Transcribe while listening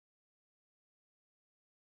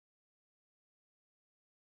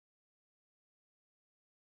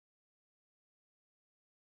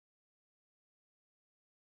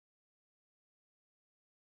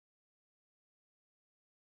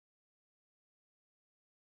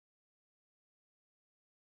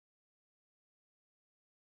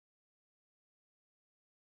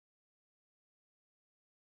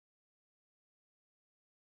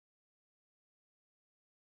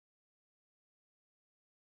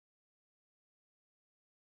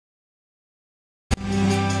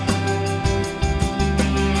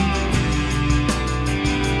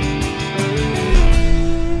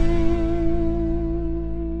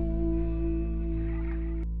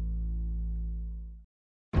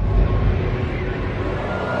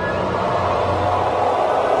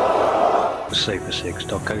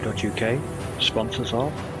safercigs.co.uk, sponsors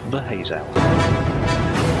of the Haze Hour.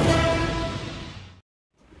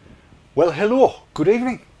 Well, hello, good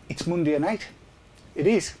evening. It's Monday night. It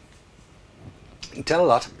is. You can tell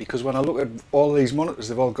that because when I look at all these monitors,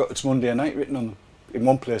 they've all got "It's Monday night" written on them in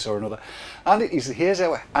one place or another. And it is the Haze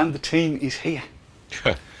Hour, and the team is here.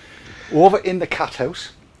 Over in the cat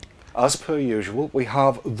house, as per usual, we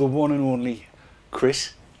have the one and only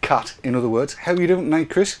Chris, Cat, in other words. How are you doing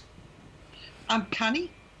tonight, Chris? I'm canny.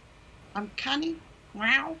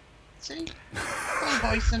 Wow. See? Full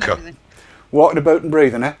voice and everything. Walking about and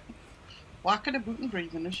breathing, eh? Walking about and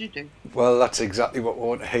breathing as you do. Well, that's exactly what we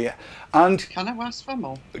want to hear. And Can I ask for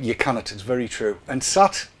more? you cannot, it's very true. And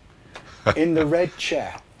sat in the red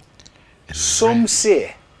chair, some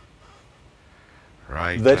say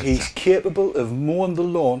that he's capable of mowing the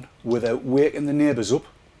lawn without waking the neighbours up.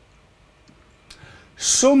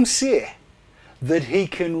 Some say that he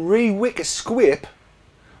can re-wick a scrape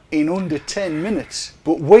in under 10 minutes,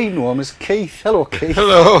 but we know him as Keith. Hello, Keith.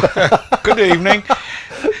 Hello. Good evening.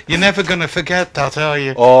 You're never going to forget that, are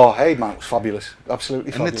you? Oh, hey man, it was fabulous.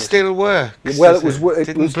 Absolutely fabulous. And it still works. Well, it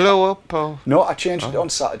didn't blow up, or? No, I changed it on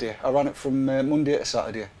Saturday. I ran it from Monday to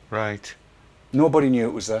Saturday. Right. Nobody knew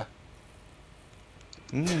it was there.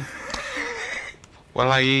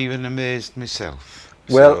 Well, I even amazed myself.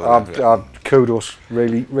 Well, I'm kudos.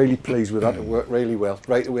 Really pleased with that. It worked really well.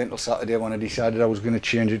 Right away until Saturday when I decided I was going to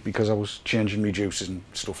change it because I was changing my juices and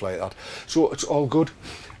stuff like that. So it's all good.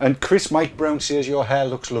 And Mike Brown says your hair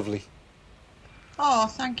looks lovely. Oh,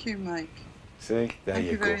 thank you, Mike. See, there Thank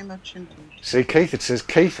you you go. very much indeed. See, Keith, it says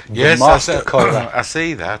Keith, the yes, master coiler. I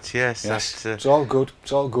see that, yes. Yes, That's, it's all good.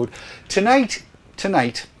 It's all good. Tonight,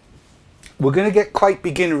 we're going to get quite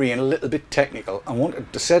beginnery and a little bit technical.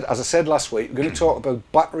 As I said last week, we're going to talk about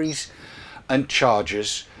batteries and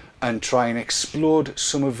chargers and try and explode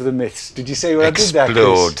some of the myths. Did you say what I did there,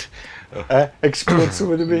 Chris? Explode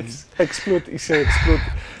some of the myths. Explode, you say explode.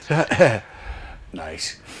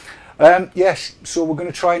 Nice. Yes, so we're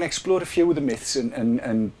going to try and explode a few of the myths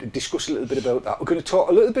and discuss a little bit about that. We're going to talk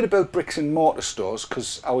a little bit about bricks and mortar stores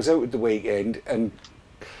because I was out at the weekend and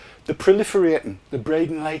they're proliferating, they're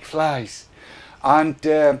breeding like flies. And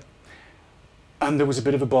there was a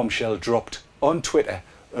bit of a bombshell dropped on Twitter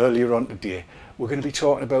earlier on today. We're going to be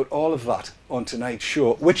talking about all of that on tonight's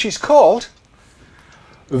show, which is called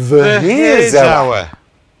The Haze Hour.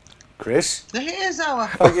 Chris? The Haze Hour.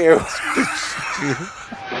 Thank you.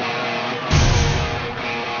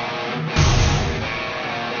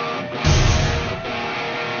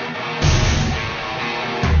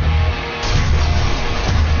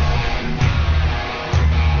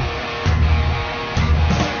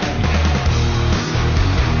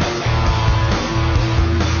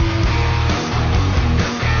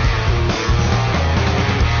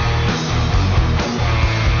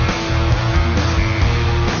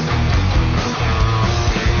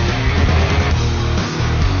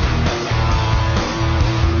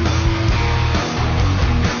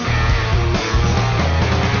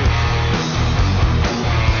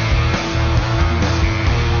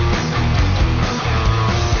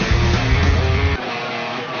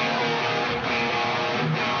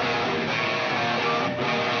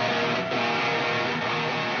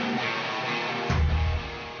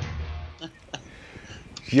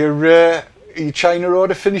 Your China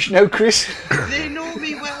order finished now, Chris? They know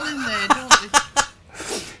me well in there, don't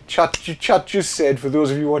they? Chat just said, for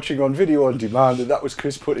those of you watching on video on demand, that was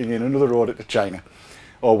Chris putting in another order to China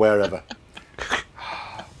or wherever.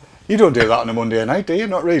 You don't do that on a Monday night, do you?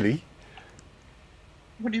 Not really.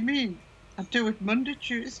 What do you mean? I do it Monday,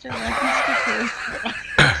 Tuesday, Wednesday, Thursday.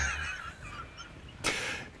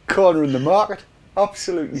 Corner in the market.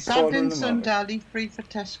 Absolutely corner Saturday in and the Sunday, market. I leave free for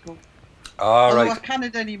Tesco. All Although right. I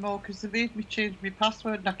can't anymore because they made me change my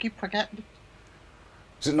password and I keep forgetting it.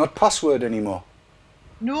 Is it not password anymore?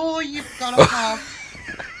 No, you've got to have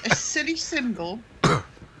a silly symbol,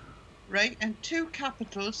 right, and 2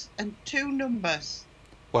 capitals and 2 numbers.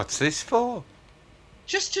 what's this for?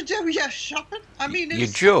 Just to do your shopping. I mean, You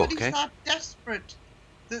if joke, somebody's that desperate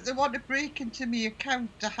that they want to break into my account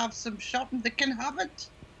to have some shopping, they can have it.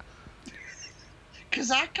 Because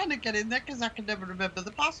I can't get in there because I can never remember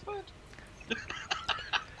the password.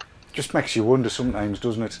 Just makes you wonder sometimes,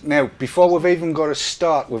 doesn't it? Now, before we've even got to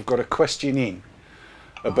start, we've got a question in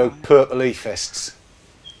about purple e-fests.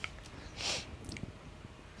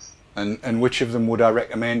 And which of them would I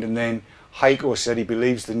recommend? And then Heiko said he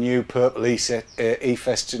believes the new purple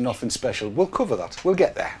e-fests are nothing special. We'll cover that. We'll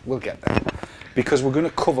get there. We'll get there. Because we're going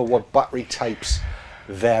to cover what battery types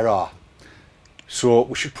there are. So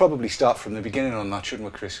we should probably start from the beginning on that,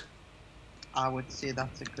 shouldn't we, Chris? I would say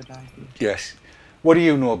that's a good idea. Yes. What do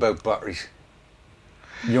you know about batteries,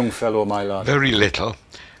 young fellow, my lad? Very little.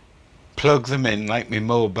 Plug them in like my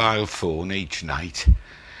mobile phone each night.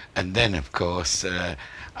 And then, of course,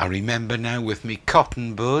 I remember now with me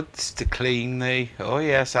cotton buds to clean the... Oh,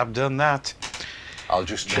 yes, I've done that. I'll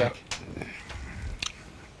just check.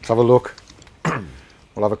 Let's have a look.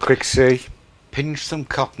 We'll have a quick see. Pinch some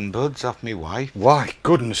cotton buds off me wife. Why,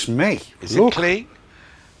 goodness me. Is Look. it clean?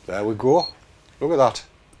 There we go. Look at that.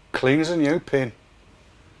 Clean as a new pin.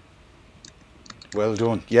 Well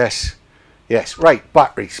done. Yes. Yes. Right,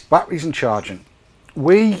 batteries. Batteries and charging.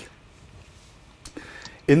 We,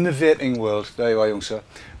 in the vaping world, there you are, young sir.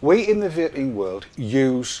 We, in the vaping world,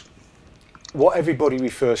 use what everybody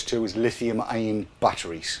refers to as lithium-ion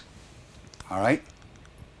batteries. Alright?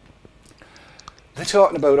 They're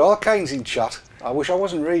talking about all kinds in chat. I wish I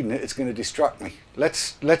wasn't reading it. It's going to distract me.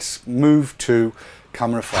 Let's move to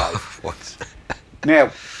camera 5.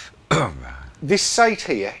 Now, this site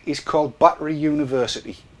here is called Battery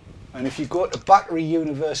University, and if you go to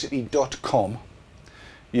batteryuniversity.com,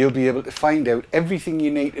 you'll be able to find out everything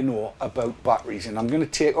you need to know about batteries. And I'm going to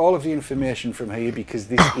take all of the information from here because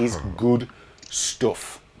this is good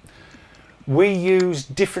stuff. We use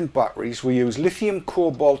different batteries. We use lithium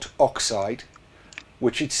cobalt oxide,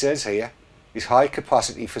 which it says here is high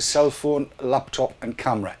capacity for cell phone, laptop and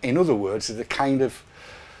camera. In other words, the kind of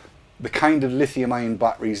lithium-ion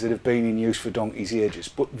batteries that have been in use for donkey's ages.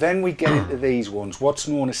 But then we get into these ones, what's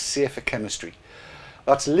known as safer chemistry.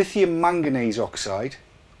 That's lithium manganese oxide,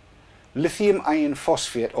 lithium iron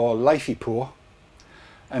phosphate or LiFePO,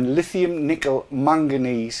 and lithium nickel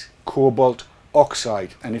manganese cobalt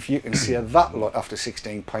oxide. And if you can see that lot after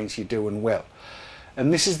 16 pints, you're doing well.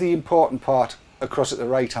 And this is the important part across at the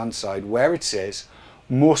right hand side where it says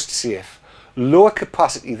most safe. Lower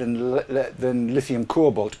capacity than lithium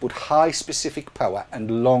cobalt, but high specific power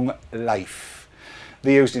and long life.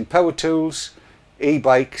 They're used in power tools,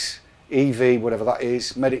 e-bikes, EV, whatever that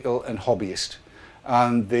is, medical and hobbyist.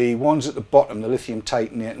 And the ones at the bottom, the lithium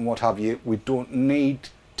titanate and what have you, we don't need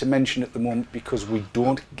to mention at the moment because we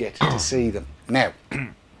don't get to see them. Now,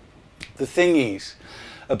 the thing is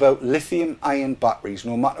about lithium ion batteries,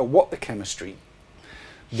 no matter what the chemistry,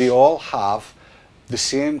 they all have the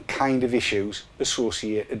same kind of issues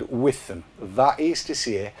associated with them. That is to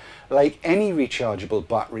say, like any rechargeable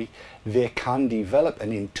battery, they can develop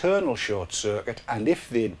an internal short circuit, and if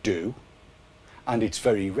they do, and it's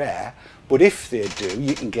very rare, but if they do,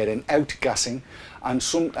 you can get an outgassing and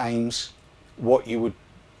sometimes what you would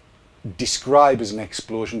describe as an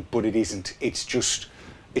explosion, but it isn't. It's just,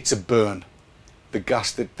 it's a burn. The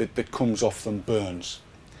gas that comes off them burns.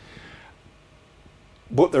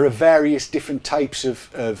 But there are various different types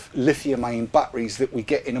of lithium-ion batteries that we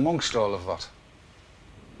get in amongst all of that.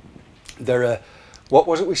 There are, what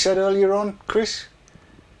was it we said earlier on, Chris?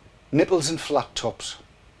 Nipples and flat tops.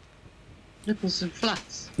 Nipples and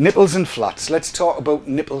flats. Nipples and flats. Let's talk about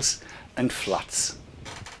nipples and flats.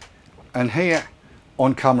 And here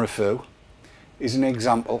on camera 4 is an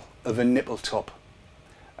example of a nipple top.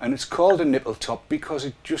 And it's called a nipple top because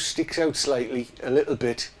it just sticks out slightly, a little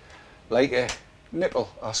bit, like a nipple,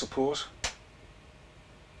 I suppose.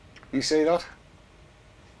 You see that?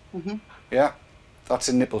 Mm-hmm. Yeah, that's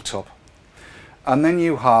a nipple top. And then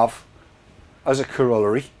you have, as a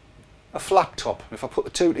corollary, a flat top. If I put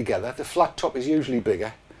the two together, the flat top is usually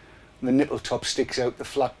bigger, and the nipple top sticks out, the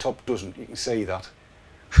flat top doesn't. You can see that.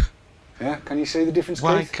 Yeah, can you see the difference,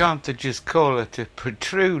 Why Keith? can't they just call it a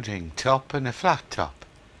protruding top and a flat top?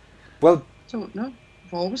 Well, Don't know.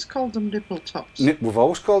 I've always called them nipple tops. we've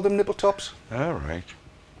always called them nipple tops. All right.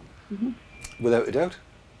 Mm-hmm. Without a doubt.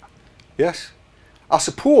 Yes. I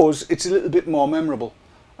suppose it's a little bit more memorable,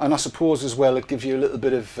 and I suppose as well it gives you a little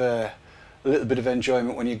bit of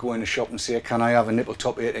enjoyment when you go in a shop and say, "Can I have a nipple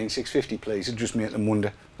top 18650, please?" It just makes them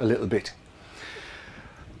wonder a little bit.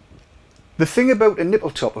 The thing about a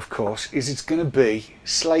nipple top, of course, is it's going to be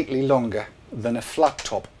slightly longer than a flat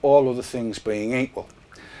top, all other things being equal.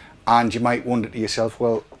 And you might wonder to yourself,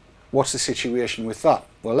 well, what's the situation with that?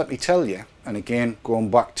 Well, let me tell you, and again,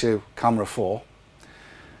 going back to camera 4,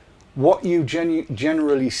 what you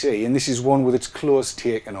generally see, and this is one with its clothes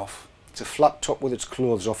taken off. It's a flat top with its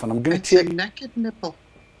clothes off, and I'm going to take... It's a naked nipple.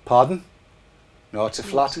 Pardon? No, it's a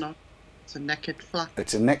flat. It's not. It's a naked flat.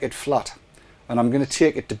 It's a naked flat. And I'm going to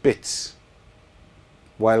take it to bits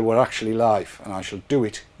while we're actually live, and I shall do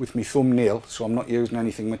it with my thumbnail, so I'm not using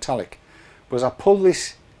anything metallic. But as I pull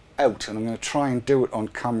this out, and I'm going to try and do it on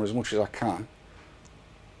camera as much as I can,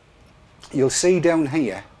 you'll see down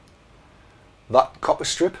here that copper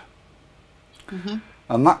strip. Mm-hmm.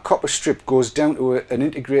 and that copper strip goes down to an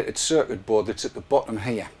integrated circuit board that's at the bottom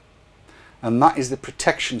here, and that is the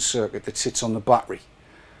protection circuit that sits on the battery.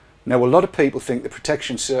 Now a lot of people think the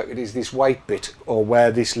protection circuit is this white bit, or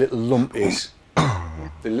where this little lump is,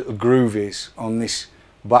 the little groove is on this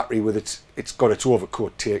battery with it's got its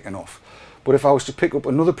overcoat taken off. But if I was to pick up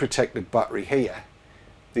another protected battery here,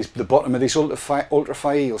 the bottom of this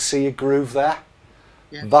ultra-fire, you'll see a groove there.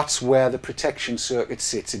 Yeah. That's where the protection circuit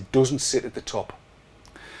sits. It doesn't sit at the top.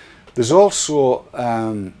 There's also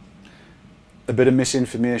a bit of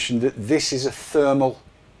misinformation that this is a thermal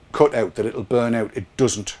cutout, that it'll burn out. It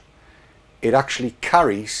doesn't. It actually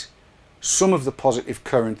carries some of the positive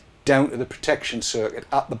current down to the protection circuit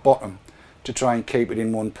at the bottom to try and keep it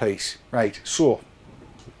in one piece. Right, so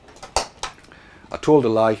I told a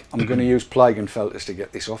lie. I'm going to use Plaigenfelters to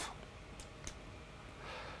get this off.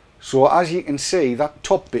 So as you can see, that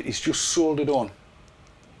top bit is just soldered on,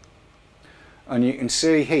 and you can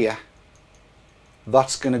see here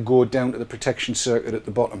that's going to go down to the protection circuit at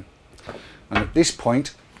the bottom. And at this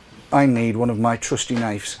point I need one of my trusty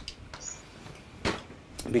knives,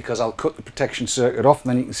 because I'll cut the protection circuit off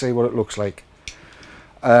and then you can see what it looks like.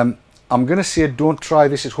 I'm going to say don't try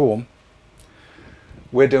this at home.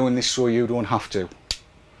 We're doing this so you don't have to,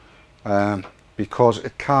 because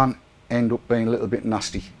it can end up being a little bit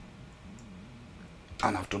nasty.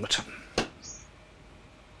 And I've done it.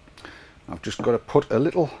 I've just got to put a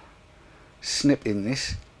little snip in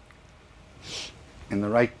this in the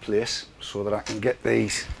right place so that I can get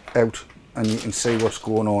these out and you can see what's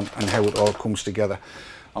going on and how it all comes together.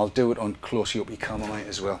 I'll do it on close-up camera light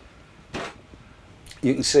as well.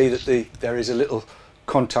 You can see that there is a little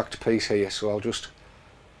contact piece here, so I'll just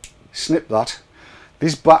snip that.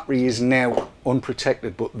 This battery is now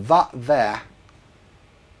unprotected, but that there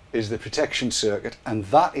is the protection circuit, and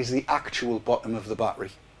that is the actual bottom of the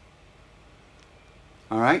battery.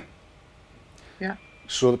 Alright? Yeah.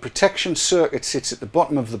 So the protection circuit sits at the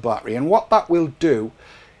bottom of the battery, and what that will do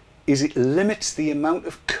is it limits the amount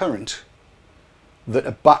of current that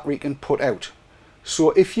a battery can put out.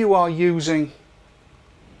 So if you are using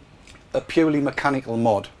a purely mechanical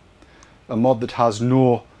mod, a mod that has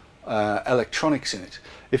no electronics in it,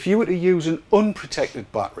 if you were to use an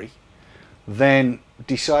unprotected battery, then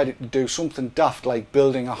decided to do something daft like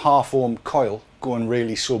building a half-ohm coil going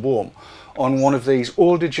really sub-ohm on one of these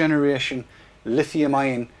older generation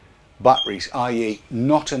lithium-ion batteries, i.e.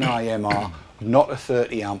 not an IMR, not a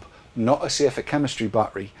 30 amp, not a safer chemistry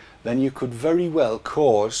battery, then you could very well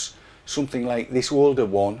cause something like this older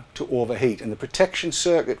one to overheat, and the protection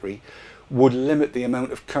circuitry would limit the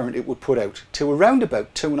amount of current it would put out to around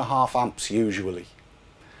about 2.5 amps usually,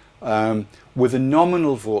 with a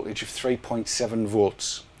nominal voltage of 3.7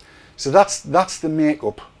 volts. So that's the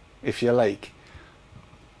makeup, if you like,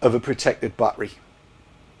 of a protected battery,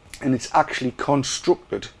 and it's actually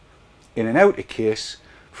constructed in an outer case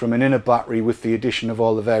from an inner battery with the addition of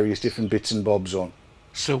all the various different bits and bobs on.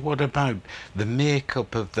 So what about the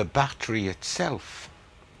makeup of the battery itself?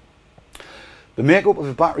 The makeup of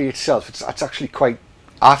the battery itself, it's actually quite,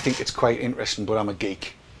 I think it's quite interesting, but I'm a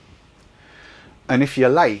geek. And if you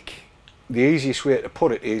like, the easiest way to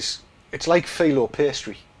put it is, it's like phyllo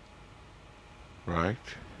pastry. Right.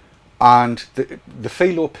 And the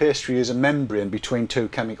phyllo pastry is a membrane between two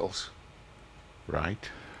chemicals. Right.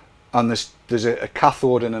 And there's a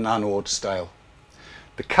cathode and an anode style.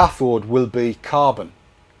 The cathode will be carbon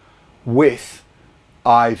with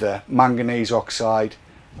either manganese oxide,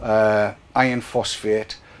 iron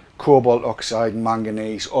phosphate, cobalt oxide and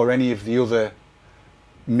manganese, or any of the other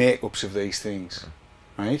makeups of these things,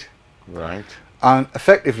 right? Right. And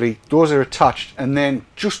effectively those are attached, and then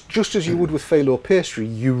just as you would with phyllo pastry,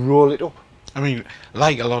 you roll it up. I mean,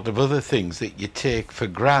 like a lot of other things that you take for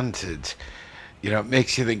granted, you know, it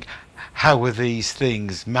makes you think, how are these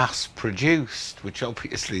things mass produced, which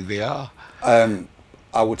obviously they are.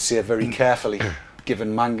 I would say very carefully,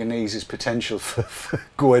 given manganese's potential for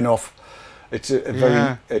going off. It's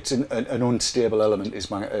it's an unstable element,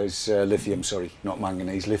 is lithium, sorry, not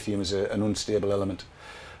manganese. Lithium is an unstable element,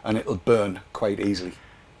 and it'll burn quite easily.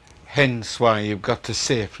 Hence why you've got to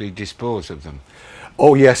safely dispose of them.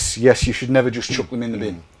 Oh yes, yes, you should never just chuck them in the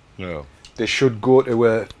bin. No. They should go to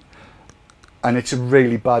a, and it's a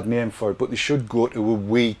really bad name for it, but they should go to a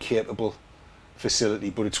WE capable facility,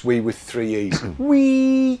 but it's WE with 3 E's.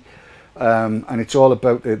 WE! And it's all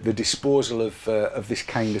about the disposal of this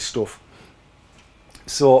kind of stuff.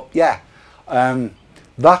 So yeah,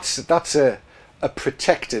 that's a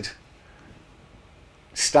protected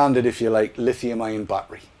standard, if you like, lithium ion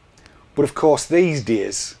battery. But of course these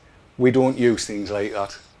days we don't use things like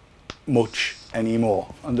that much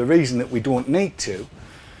anymore, and the reason that we don't need to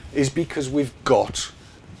is because we've got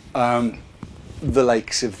the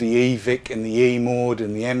likes of the e-Vic and the e-mode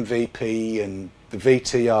and the MVP and the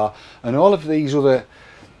VTR and all of these other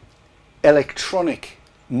electronic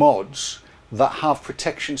mods that have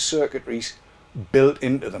protection circuitries built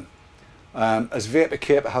into them. As Vapor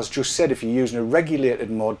Caper has just said, if you're using a regulated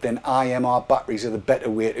mod, then IMR batteries are the better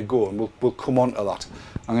way to go, and we'll come on to that.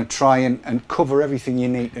 I'm going to try and cover everything you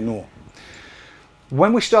need to know.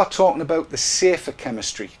 When we start talking about the safer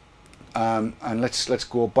chemistry, and let's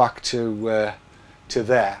go back to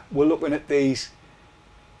there, we're looking at these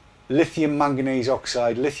lithium manganese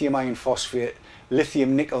oxide, lithium iron phosphate,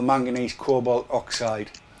 lithium nickel manganese cobalt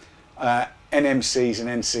oxide, NMCs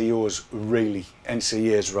and NCOs, really,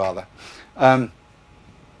 NCAs rather.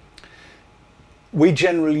 We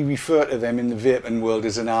generally refer to them in the vaping world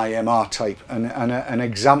as an IMR type, and an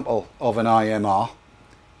example of an IMR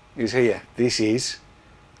is here. This is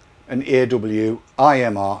an AW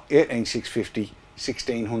IMR 18650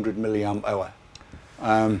 1600 milliamp hour.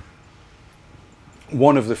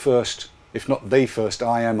 One of the first, if not the first,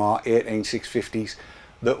 IMR 18650s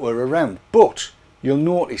that were around. But you'll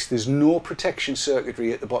notice there's no protection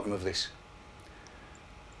circuitry at the bottom of this.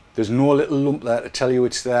 There's no little lump there to tell you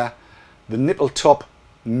it's there. The nipple top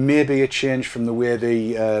may be a change from the way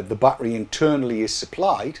the battery internally is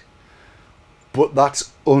supplied, but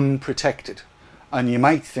that's unprotected. And you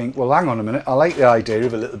might think, well, hang on a minute, I like the idea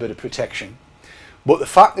of a little bit of protection. But the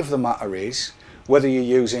fact of the matter is, whether you're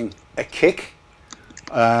using a kick,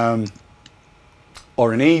 or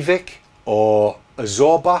an e-Vic, or a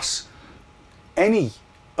Zorbas, any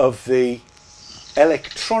of the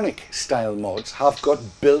electronic style mods have got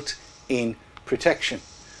built-in protection,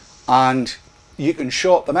 and you can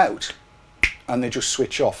short them out and they just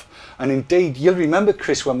switch off. And indeed, you'll remember,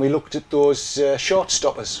 Chris, when we looked at those short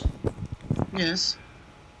stoppers. Yes.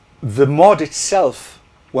 The mod itself,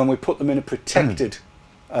 when we put them in a protected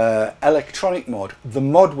electronic mod, the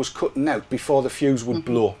mod was cutting out before the fuse would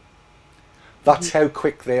blow. That's how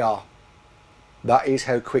quick they are. That is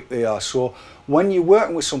how quick they are. So when you're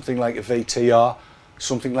working with something like a VTR,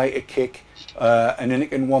 something like a kick, an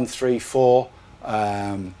Inikin 134,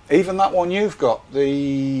 even that one you've got,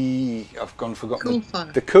 I've forgotten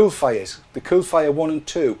the Coolfires, the Coolfire 1 and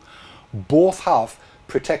 2, both have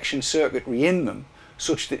protection circuitry in them,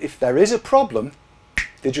 such that if there is a problem,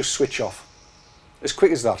 they just switch off. As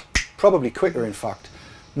quick as that. Probably quicker, in fact.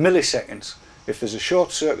 Milliseconds. If there's a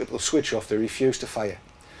short circuit, they'll switch off, they refuse to fire.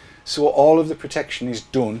 So all of the protection is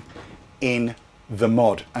done in the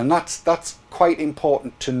mod, and that's quite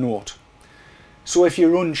important to note. So if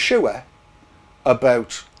you're unsure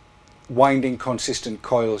about winding consistent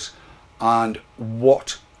coils and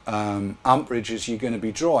what amperages you're going to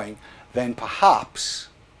be drawing, then perhaps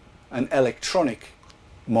an electronic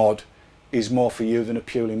mod is more for you than a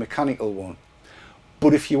purely mechanical one.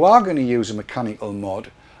 But if you are going to use a mechanical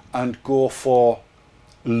mod and go for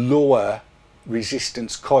lower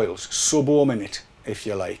resistance coils, sub-ohm in it, if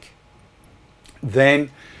you like,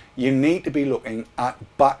 then you need to be looking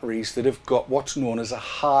at batteries that have got what's known as a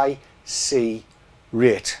high C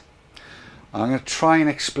rate. I'm going to try and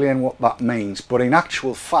explain what that means, but in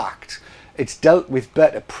actual fact it's dealt with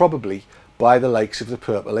better probably by the likes of the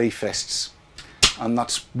Purple E-Fests, and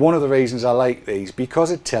that's one of the reasons I like these,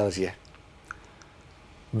 because it tells you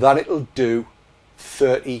that it'll do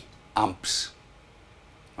 30 amps,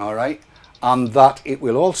 alright, and that it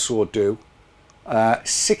will also do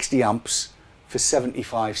 60 amps for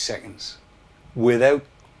 75 seconds without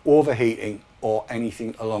overheating or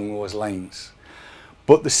anything along those lines.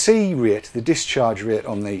 But the C rate, the discharge rate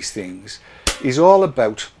on these things, is all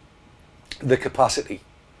about the capacity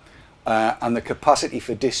and the capacity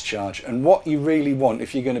for discharge. And what you really want,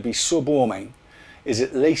 if you're going to be sub-ohming, is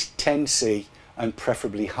at least 10C and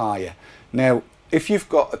preferably higher. Now, if you've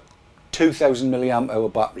got a 2000 milliamp hour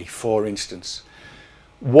battery, for instance,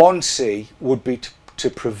 1C would be to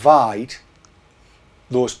provide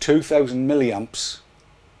those 2000 milliamps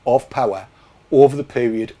of power over the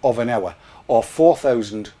period of an hour, or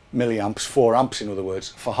 4000 milliamps, 4 amps in other words,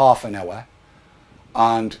 for half an hour,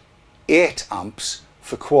 and 8 amps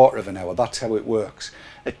for quarter of an hour. That's how it works.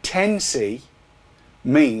 A 10C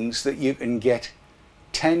means that you can get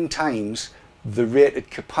 10 times the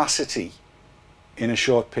rated capacity in a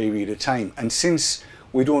short period of time. And since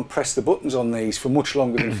we don't press the buttons on these for much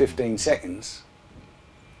longer than 15 seconds,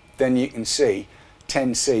 then you can see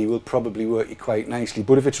 10C will probably work you quite nicely.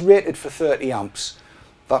 But if it's rated for 30 amps,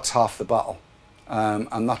 that's half the battle,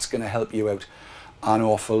 and that's going to help you out an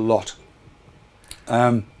awful lot.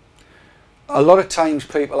 A lot of times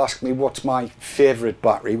people ask me what's my favourite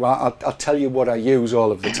battery. Well, I'll tell you what I use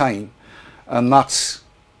all of the time, and that's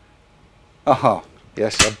Aha,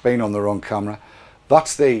 yes, I've been on the wrong camera.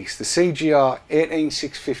 That's these, the CGR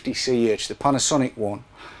 18650CH, the Panasonic one,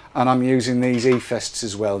 and I'm using these e-fests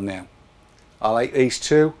as well now. I like these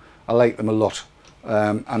too, I like them a lot,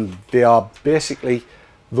 and they are basically,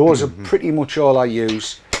 those are pretty much all I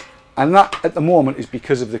use, and that at the moment is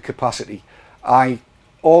because of the capacity. I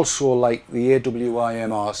also like the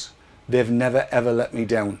AWIMRs. They've never ever let me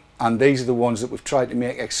down, and these are the ones that we've tried to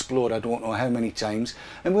make explode I don't know how many times,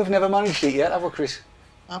 and we've never managed it yet, have we, Chris?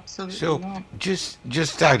 Absolutely So, not.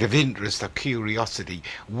 just out of interest or curiosity,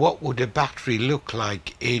 what would a battery look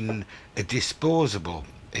like in a disposable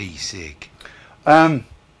e-cig? Well,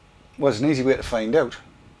 it's an easy way to find out.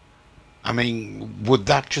 I mean, would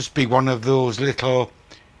that just be one of those little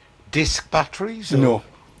disc batteries? Or? No.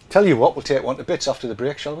 Tell you what, we'll take one to bits after the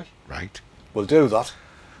break, shall we? Right. We'll do that.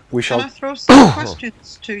 We Can shall. I throw some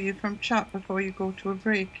questions to you from chat before you go to a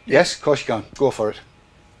break? Yes, of course you can. Go for it.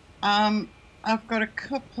 I've got a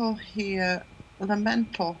couple here.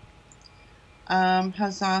 Lamental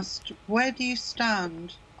has asked, where do you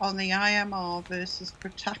stand on the IMR versus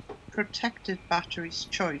protected batteries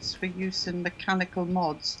choice for use in mechanical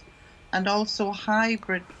mods, and also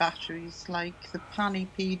hybrid batteries like the PANI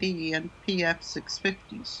PD and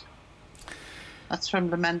PF650s? That's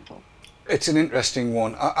from Lamental. It's an interesting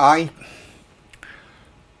one. I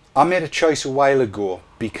made a choice a while ago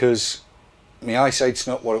because my eyesight's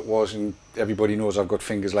not what it was, and everybody knows I've got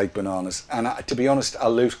fingers like bananas, and to be honest, I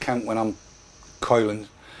lose count when I'm coiling.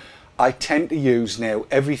 I tend to use now,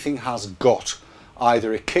 everything has got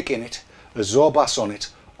either a kick in it, a Zorbas on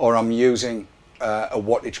it, or I'm using a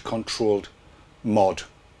wattage controlled mod.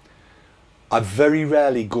 I very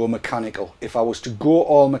rarely go mechanical. If I was to go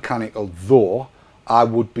all mechanical though, I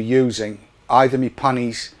would be using either my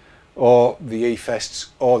Panis or the e-fests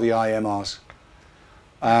or the IMRs.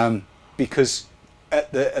 Because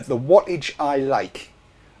at the wattage I like,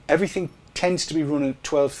 everything tends to be running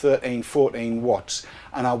 12, 13, 14 watts,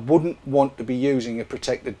 and I wouldn't want to be using a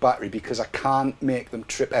protected battery because I can't make them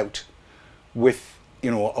trip out with,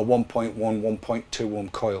 you know, a 1.1, 1.2 ohm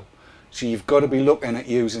coil. So you've got to be looking at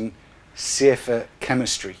using safer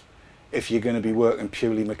chemistry if you're going to be working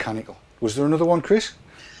purely mechanical. Was there another one, Chris?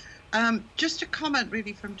 Just a comment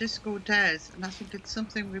really from Disco Des, and I think it's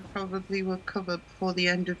something we probably will cover before the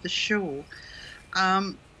end of the show.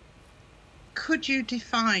 Could you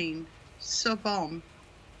define sub-ohm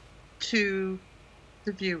to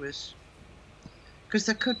the viewers? Because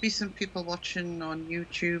there could be some people watching on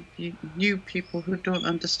YouTube, new people who don't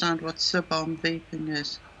understand what sub-ohm vaping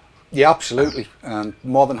is. Yeah, absolutely.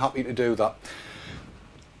 More than happy to do that.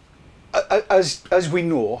 As we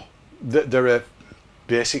know, there are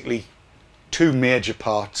basically two major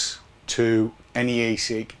parts to any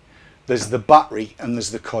e-cig. There's the battery and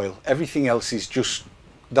there's the coil. Everything else is just,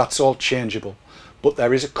 that's all changeable. But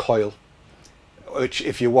there is a coil, which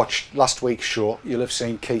if you watched last week's show, you'll have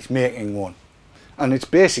seen Keith making one. And it's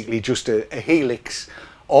basically just a helix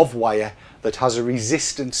of wire that has a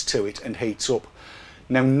resistance to it and heats up.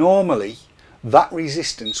 Now normally that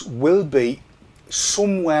resistance will be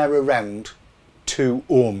somewhere around 2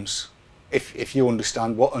 ohms. If you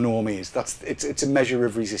understand what an ohm is, it's a measure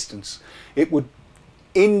of resistance. It would,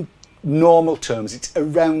 in normal terms, it's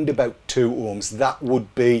around about 2 ohms. That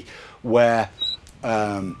would be where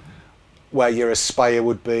your Aspire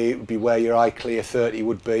would be. It would be where your iClear 30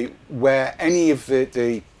 would be, where any of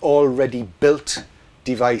the already built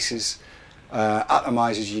devices,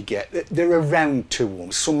 atomizers you get, they're around 2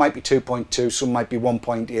 ohms. Some might be 2.2, some might be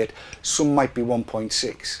 1.8, some might be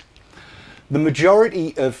 1.6. The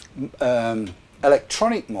majority of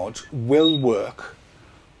electronic mods will work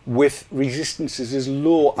with resistances as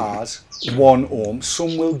low as 1 ohm.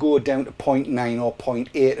 Some will go down to 0.9 or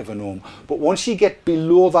 0.8 of an ohm. But once you get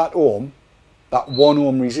below that ohm, that 1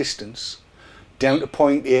 ohm resistance, down to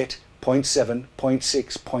 0.8, 0.7,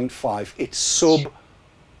 0.6, 0.5, it's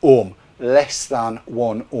sub-ohm, less than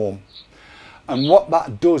 1 ohm. And what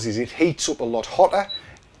that does is it heats up a lot hotter,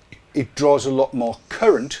 it draws a lot more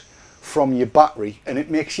current from your battery, and it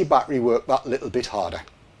makes your battery work that little bit harder.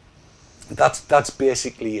 That's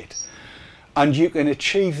basically it. And you can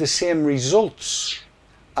achieve the same results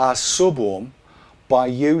as sub-ohm by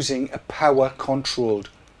using a power controlled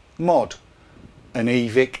mod. An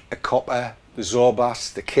EVIC, a copper, the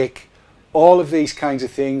Zorbas, the kick, all of these kinds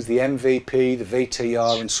of things, the MVP, the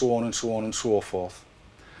VTR, and so on and so on and so forth.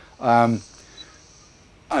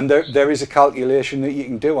 And there is a calculation that you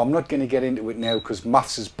can do. I'm not going to get into it now because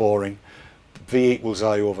maths is boring, V equals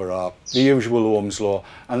I over R, the usual Ohm's law,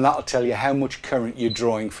 and that'll tell you how much current you're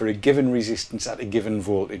drawing for a given resistance at a given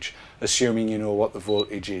voltage, assuming you know what the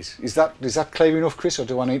voltage is. Is that clear enough, Chris, or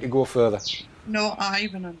do I need to go further? No, I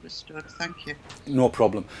even understood. Thank you. No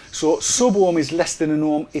problem. So sub ohm is less than an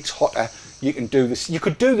ohm, it's hotter. You can do this. You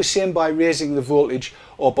could do the same by raising the voltage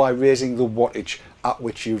or by raising the wattage at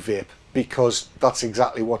which you vape, because that's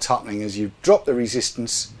exactly what's happening. As you drop the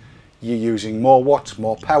resistance, you're using more watts,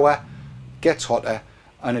 more power, gets hotter,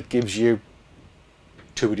 and it gives you,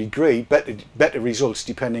 to a degree, better results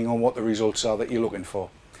depending on what the results are that you're looking for.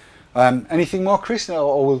 Anything more, Chris? No,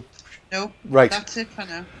 or we'll... No, right. That's it for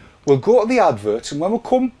now. We'll go to the adverts, and when we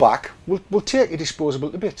come back, we'll take your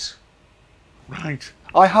disposable to bits. Right.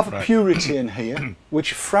 I have a Puritan here,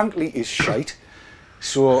 which frankly is shite,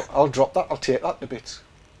 so I'll drop that, I'll take that to bits.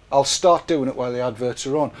 I'll start doing it while the adverts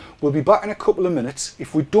are on. We'll be back in a couple of minutes.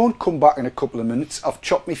 If we don't come back in a couple of minutes, I've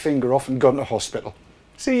chopped my finger off and gone to hospital.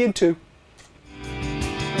 See you in 2.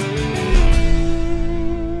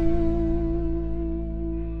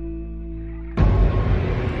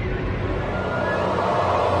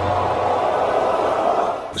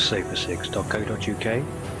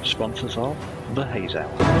 Safer6.co.uk, sponsors of the Haze Hour.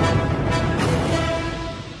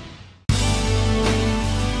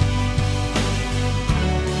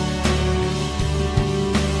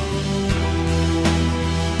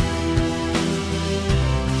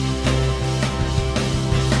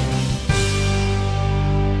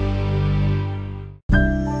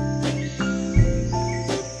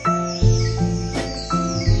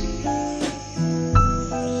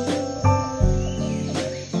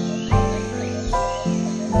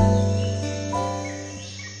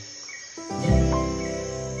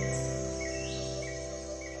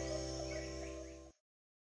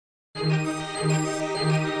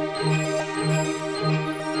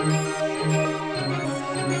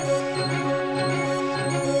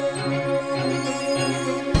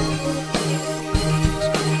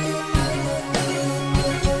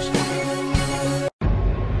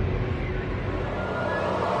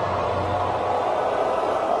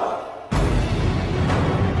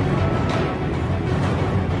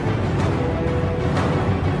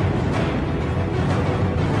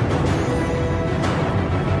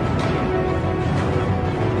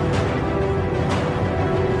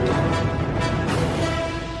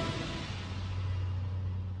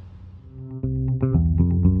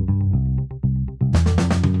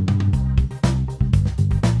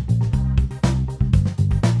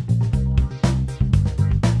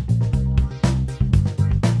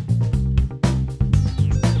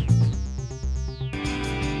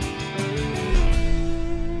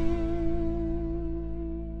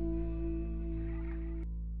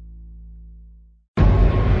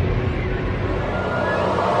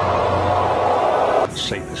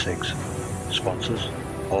 Safer6, sponsors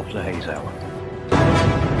of the Haze Hour.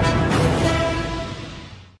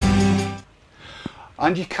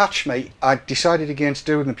 And you catch me, I decided against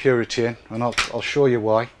doing the Puritan, and I'll show you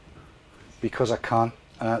why, because I can.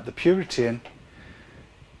 The Puritan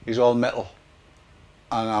is all metal,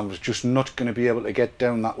 and I was just not going to be able to get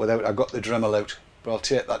down that without I got the Dremel out. But I'll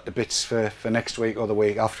take that to bits for next week or the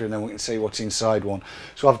week after, and then we can see what's inside one.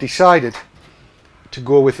 So I've decided to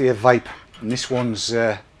go with the Vipe, and this one's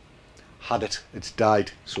had it, it's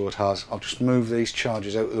died, so it has. I'll just move these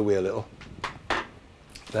chargers out of the way a little.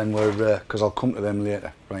 Then we're, because I'll come to them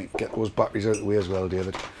later. Right, get those batteries out of the way as well,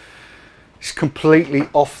 David. It's completely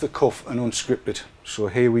off the cuff and unscripted. So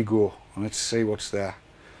here we go, and let's see what's there.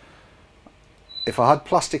 If I had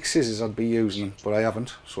plastic scissors, I'd be using them, but I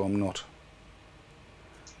haven't, so I'm not.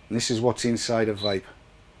 And this is what's inside a Vipe.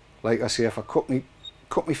 Like I say, if I cut me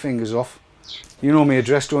fingers off, you know my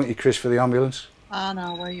address, don't you, Chris, for the ambulance? I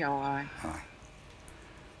know where you are.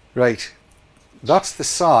 Right, that's the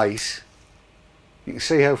size. You can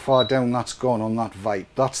see how far down that's gone on that Vipe.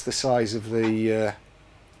 That's the size of the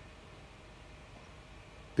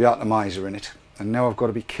atomizer in it. And now I've got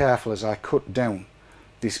to be careful as I cut down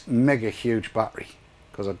this mega huge battery,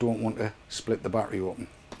 because I don't want to split the battery open.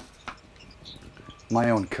 My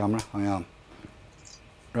own camera, I am.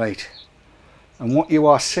 Right, and what you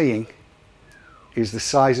are seeing is the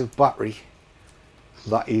size of battery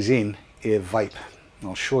that is in a Vipe.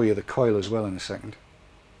 I'll show you the coil as well in a second.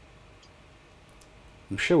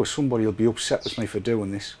 I'm sure somebody will be upset with me for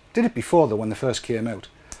doing this. Did it before though, when they first came out,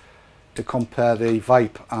 to compare the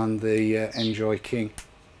Vipe and the Enjoy King.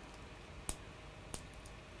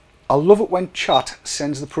 I love it when chat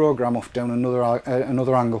sends the program off down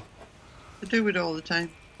another angle. I do it all the time.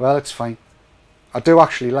 Well, it's fine. I do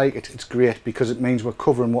actually like it. It's great because it means we're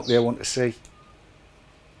covering what they want to see.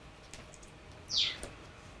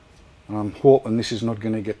 And I'm hoping this is not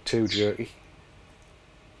going to get too jerky.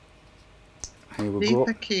 Here we go.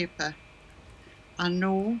 Beaver Keeper. I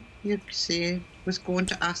know you say was going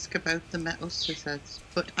to ask about the metal scissors,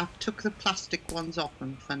 but I took the plastic ones off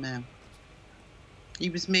him for now. He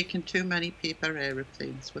was making too many paper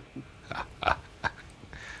aeroplanes with them.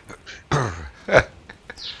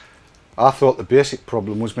 I thought the basic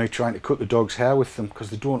problem was me trying to cut the dog's hair with them because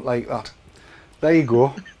they don't like that. There you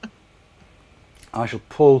go. I shall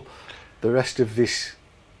pull the rest of this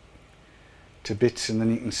to bits, and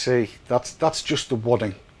then you can see that's just the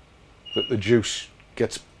wadding that the juice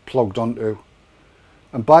gets plugged onto.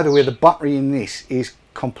 And by the way, the battery in this is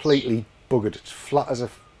completely buggered. It's flat as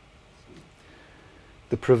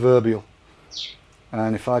the proverbial.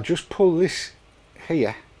 And if I just pull this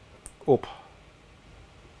here up,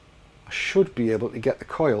 I should be able to get the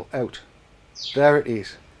coil out. There it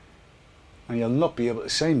is. And you'll not be able to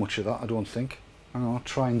see much of that, I don't think. I'll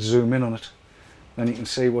try and zoom in on it. Then you can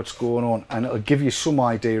see what's going on, and it'll give you some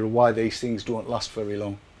idea of why these things don't last very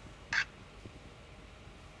long.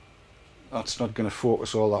 That's not going to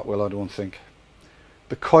focus all that well, I don't think.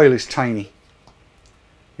 The coil is tiny.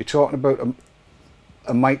 You're talking about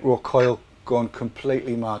a micro coil gone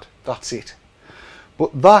completely mad. That's it.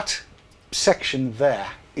 But that section there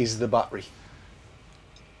is the battery.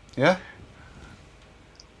 Yeah?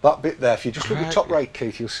 That bit there, if you just look at the top right,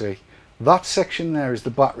 Keith, you'll see. That section there is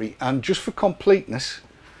the battery, and just for completeness,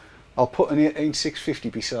 I'll put an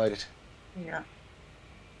 18650 beside it. Yeah.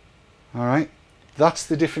 Alright? That's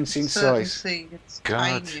the difference in size. It's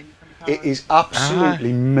God. tiny. It is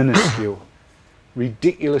absolutely minuscule.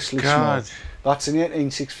 Ridiculously God. small. That's an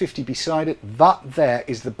 18650 beside it. That there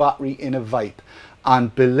is the battery in a vape.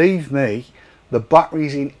 And believe me, the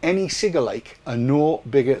batteries in any Cigar Lake are no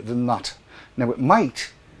bigger than that. Now it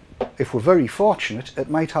might, if we're very fortunate, it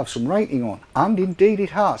might have some writing on. And indeed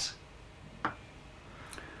it has. I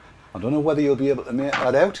don't know whether you'll be able to make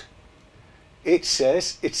that out. It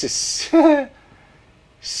says it's a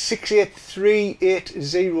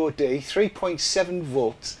 68380D, 3.7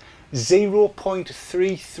 volts,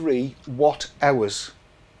 0.33 watt hours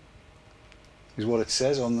is what it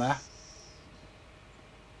says on there.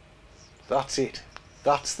 That's it.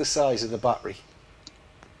 That's the size of the battery.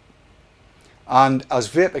 And as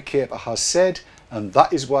Vapor Caper has said, and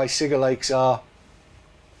that is why Cigar Lakes are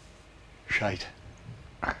shite.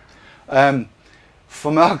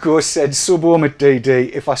 Formarco said sub-ohm at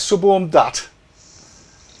DD. If I sub-ohmed that,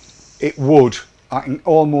 it would, I can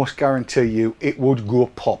almost guarantee you, it would go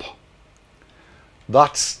pop.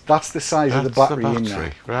 That's the size of the battery in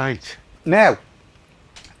there. Right. Now,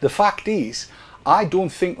 the fact is, I don't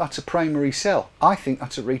think that's a primary cell. I think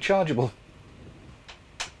that's a rechargeable.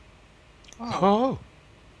 Oh.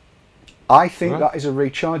 I think that is a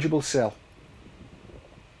rechargeable cell.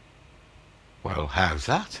 Well, how's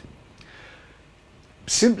that?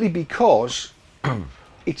 Simply because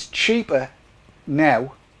it's cheaper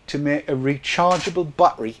now to make a rechargeable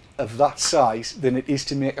battery of that size than it is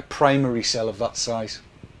to make a primary cell of that size.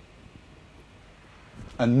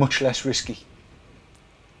 And much less risky.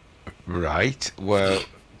 Right. Well,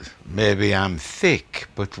 maybe I'm thick,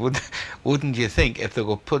 but wouldn't you think if they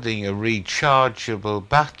were putting a rechargeable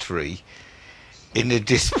battery in a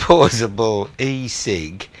disposable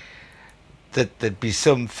e-cig that there'd be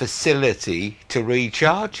some facility to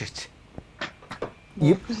recharge it?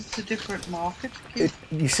 Because it's a different market.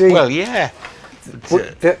 You see, Well, yeah.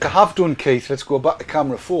 but they have done, Keith, let's go back to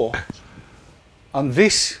camera 4, and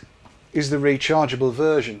this is the rechargeable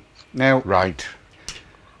version. Now, Right.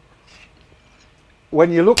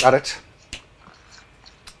 when you look at it,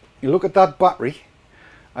 you look at that battery,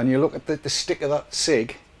 and you look at the stick of that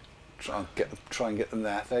cig. Try and get them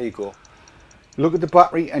there. There you go. Look at the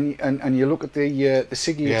battery, and you look at the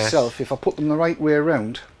ciggy Yes. itself. If I put them the right way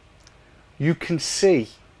around, you can see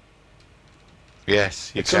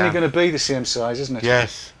Yes, you it's can. only going to be the same size, isn't it?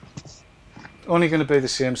 Yes. Only going to be the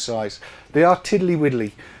same size. They are tiddly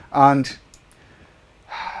widdly, and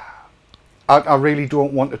I really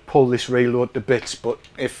don't want to pull this reload to bits, but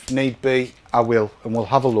if need be, I will, and we'll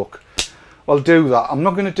have a look. I'll do that. I'm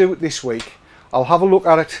not going to do it this week. I'll have a look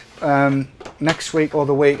at it next week or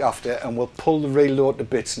the week after, and we'll pull the reload to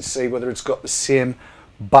bits and see whether it's got the same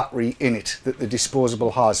battery in it that the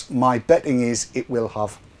disposable has. My betting is it will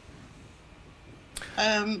have.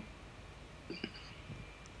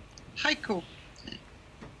 Heiko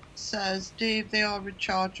says, Dave, they are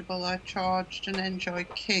rechargeable. I charged an Enjoy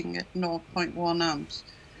King at 0.1 amps.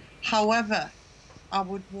 However, I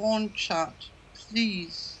would warn chat,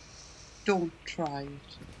 please don't try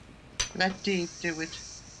it. Let Dave do it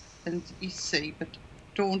and you see, but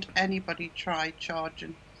don't anybody try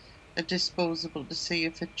charging a disposable to see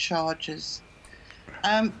if it charges.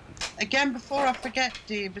 Again, before I forget,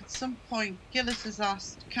 Dave, at some point Gillis has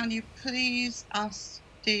asked, can you please ask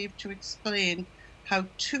Dave to explain how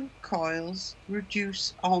 2 coils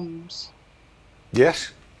reduce ohms?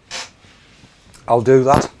 Yes. I'll do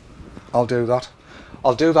that. I'll do that.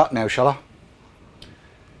 I'll do that now, shall I?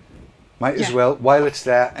 Might as well, while it's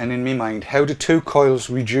there and in my mind. How do 2 coils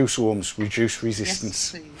reduce ohms, reduce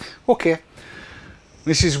resistance? Yes, please. Okay.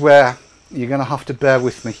 This is where you're going to have to bear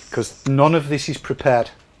with me because none of this is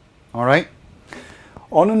prepared. Alright?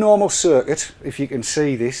 On a normal circuit, if you can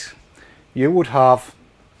see this, you would have,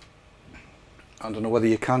 I don't know whether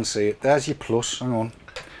you can see it, there's your plus, hang on.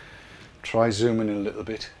 Try zooming in a little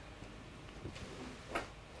bit.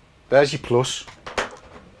 There's your plus.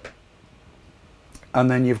 And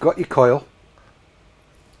then you've got your coil.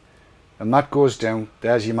 And that goes down,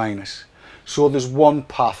 there's your minus. So there's one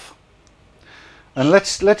path. And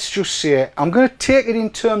let's just say, I'm going to take it in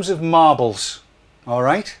terms of marbles.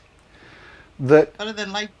 Alright? That Better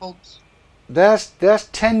than light bulbs. there's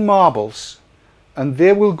 10 marbles and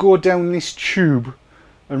they will go down this tube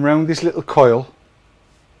and round this little coil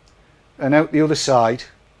and out the other side,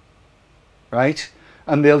 right?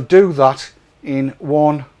 And they'll do that in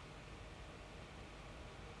 1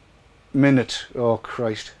 minute. Oh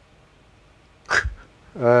Christ.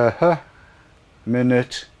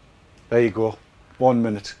 Minute. There you go. 1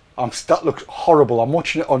 minute. That looks horrible. I'm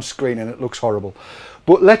watching it on screen and it looks horrible.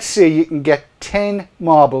 But let's say you can get 10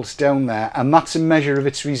 marbles down there and that's a measure of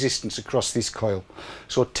its resistance across this coil.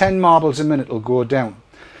 So 10 marbles a minute will go down.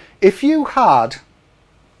 If you had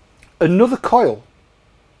another coil,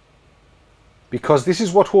 because this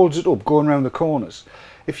is what holds it up going around the corners,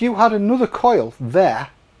 if you had another coil there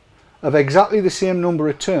of exactly the same number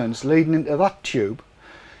of turns leading into that tube,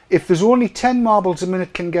 if there's only 10 marbles a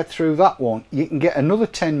minute can get through that one, you can get another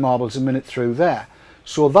 10 marbles a minute through there.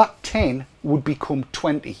 So that 10 would become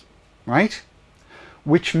 20, right?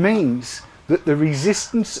 Which means that the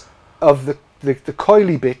resistance of the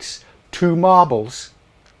coily bits to marbles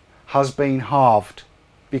has been halved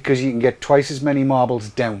because you can get twice as many marbles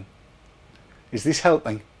down. Is this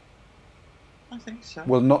helping? I think so.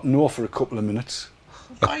 We'll not know for a couple of minutes.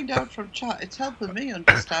 We'll find out from chat. It's helping me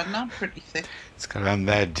understand. I'm pretty thick. It's because I'm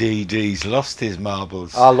there. DD's lost his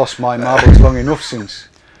marbles. I lost my marbles long enough since.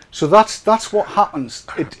 So that's what happens.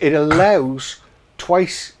 It allows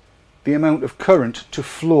twice the amount of current to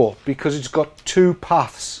flow because it's got 2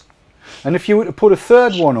 paths. And if you were to put a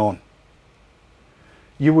third one on,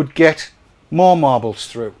 you would get more marbles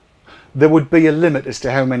through. There would be a limit as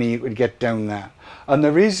to how many you could get down there. And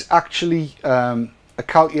there is actually a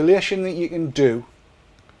calculation that you can do.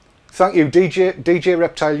 Thank you, DJ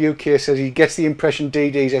Reptile UK says he gets the impression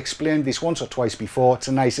DD's explained this once or twice before. It's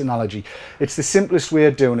a nice analogy. It's the simplest way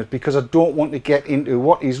of doing it because I don't want to get into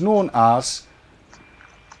what is known as,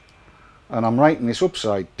 and I'm writing this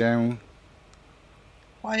upside down.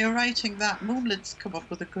 While you're writing that, Moonlit's come up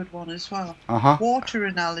with a good one as well. Uh-huh. Water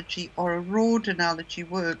analogy or a road analogy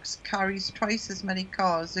works. Carries twice as many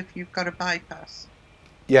cars if you've got a bypass.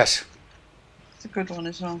 Yes. It's a good one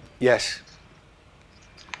as well. Yes.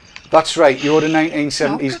 That's right. You're the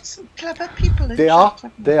 1970s. I've got some clever people in They chat, are.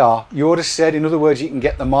 haven't They are. You would have said, in other words, you can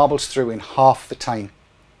get the marbles through in half the time.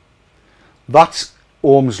 That's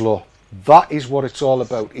Ohm's law. That is what it's all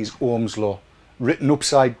about, is Ohm's law. Written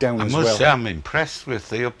upside down as well. I must say I'm impressed with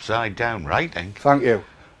the upside down writing. Thank you.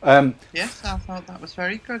 Yes, I thought that was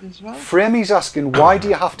very good as well. Framey's asking, why do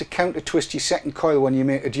you have to counter twist your second coil when you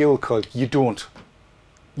make a dual coil? You don't.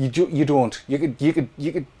 You don't. You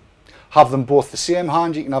could have them both the same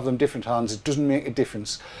hand, you can have them different hands, it doesn't make a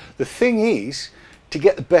difference. The thing is, to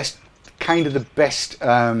get the best,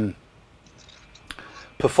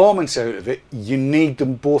 performance out of it, you need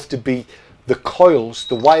them both to be, the coils,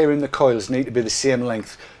 the wire in the coils need to be the same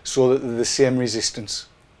length so that they're the same resistance.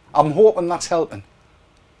 I'm hoping that's helping.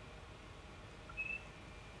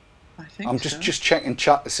 I think I'm so. just checking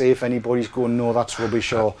chat to see if anybody's going, no, that's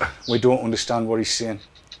rubbish, or we don't understand what he's saying.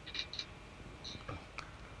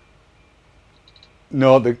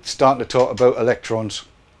 No, they're starting to talk about electrons.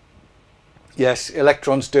 Yes,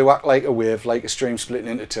 electrons do act like a wave, like a stream splitting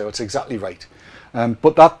into two. It's exactly right.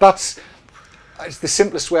 But that's it's the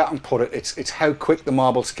simplest way I can put it. It's how quick the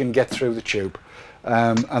marbles can get through the tube.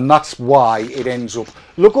 And that's why it ends up...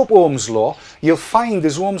 Look up Ohm's law. You'll find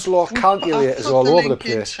there's Ohm's law calculators all over the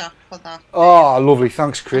place. For that. Oh, lovely.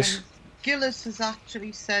 Thanks, Chris. Gillis has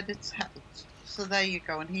actually said it's helped. So there you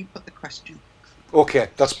go. And he put the question. Okay,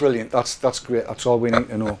 that's brilliant. That's great. That's all we need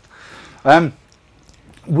to know.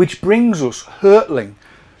 Which brings us hurtling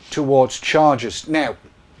towards chargers. Now,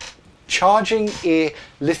 charging a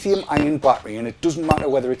lithium ion battery, and it doesn't matter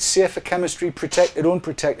whether it's safer chemistry, protected,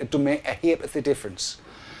 unprotected, it doesn't make a heap of the difference.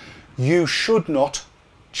 You should not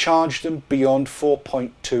charge them beyond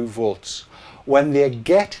 4.2 volts. When they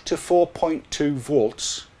get to 4.2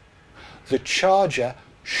 volts, the charger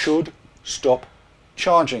should stop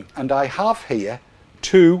charging. And I have here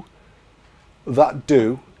two that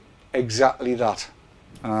do exactly that.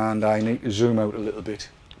 And I need to zoom out a little bit.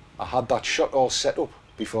 I had that shot all set up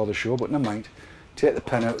before the show, but never mind. Take the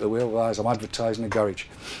pen out of the way, otherwise I'm advertising the garage.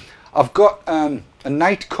 I've got a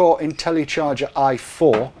Nightcore IntelliCharger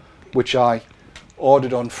i4, which I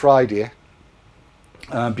ordered on Friday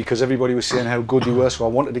because everybody was saying how good they were, so I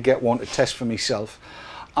wanted to get one to test for myself.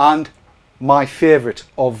 And my favourite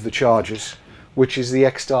of the chargers, which is the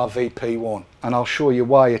X-Star VP1, and I'll show you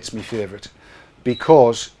why it's my favourite.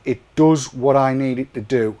 Because it does what I need it to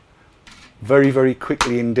do very, very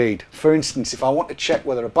quickly indeed. For instance, if I want to check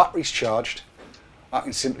whether a battery's charged, I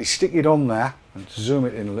can simply stick it on there and zoom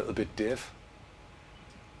it in a little bit, Dave.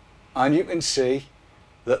 And you can see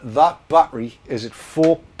that that battery is at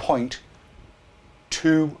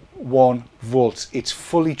 4.21 volts. It's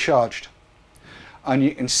fully charged. And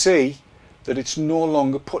you can see that it's no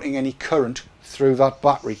longer putting any current through that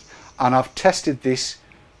battery. And I've tested this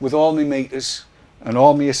with all my meters and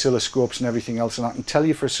all my oscilloscopes and everything else, and I can tell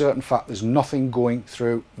you for a certain fact there's nothing going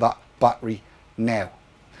through that battery now.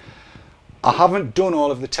 I haven't done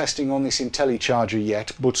all of the testing on this IntelliCharger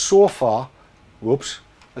yet, but so far, whoops,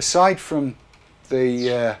 aside from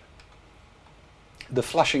the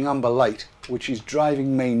flashing amber light, which is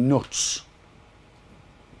driving me nuts,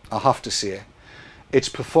 I have to say, it's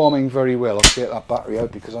performing very well. I'll take that battery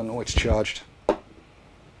out because I know it's charged.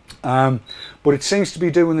 But it seems to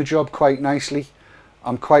be doing the job quite nicely.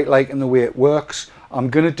 I'm quite liking the way it works. I'm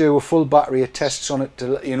going to do a full battery of tests on it to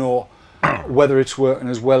let you know whether it's working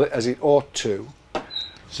as well as it ought to.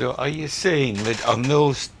 So are you saying that on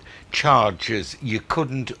those chargers you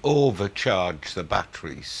couldn't overcharge the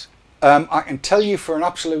batteries? I can tell you for an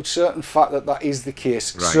absolute certain fact that that is the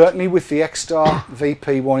case. Right. Certainly with the X-Star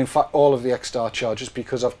VP1, in fact all of the X-Star chargers,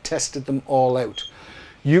 because I've tested them all out.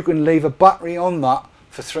 You can leave a battery on that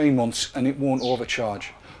for 3 months and it won't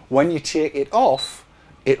overcharge. When you take it off,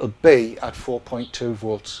 it'll be at 4.2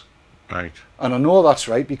 volts. Right. And I know that's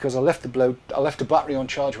right because I left the battery on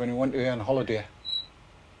charge when we went away on holiday,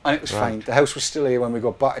 and it was fine. The house was still here when we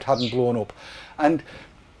got back. It hadn't blown up. And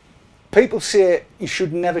people say you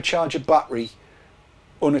should never charge a battery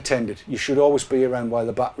unattended. You should always be around while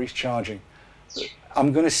the battery's charging.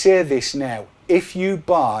 I'm going to say this now. If you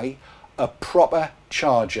buy a proper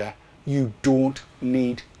charger, you don't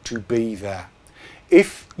need to be there.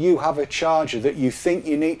 If you have a charger that you think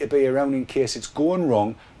you need to be around in case it's going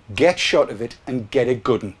wrong, get shot of it and get a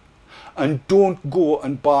good one. And don't go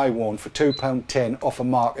and buy one for £2.10 off a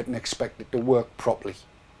market and expect it to work properly.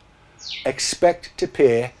 Expect to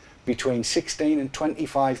pay between £16 and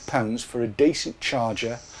 £25 for a decent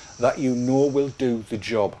charger that you know will do the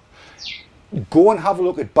job. Go and have a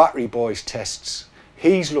look at Battery Boy's tests.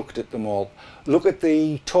 He's looked at them all. Look at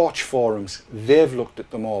the Torch forums. They've looked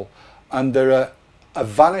at them all. And there are a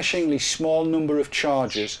vanishingly small number of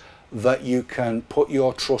chargers that you can put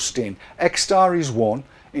your trust in. X-Star is one.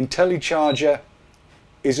 IntelliCharger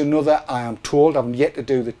is another, I am told. I haven't yet to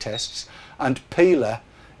do the tests. And Peeler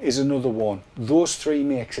is another one. Those three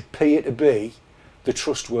makes appear to be the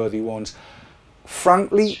trustworthy ones.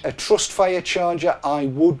 Frankly, a Trustfire charger, I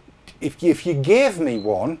would, if you gave me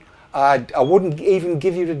one, I wouldn't even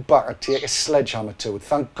give you it back. I'd take a sledgehammer to it.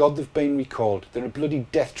 Thank God they've been recalled. They're a bloody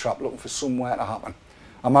death trap looking for somewhere to happen.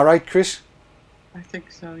 Am I right, Chris? I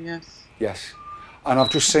think so, yes. Yes. And I've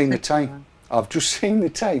just seen the time. I've just seen the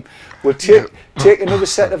time. We'll take another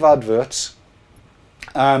set of adverts.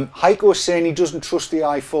 Heiko's saying he doesn't trust the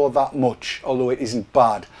i4 that much, although it isn't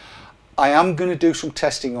bad. I am going to do some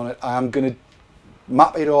testing on it. I am going to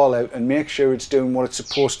map it all out and make sure it's doing what it's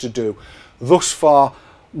supposed to do. Thus far,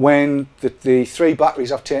 when the 3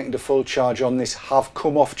 batteries I've taken to full charge on this have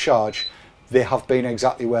come off charge, they have been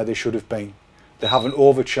exactly where they should have been. They haven't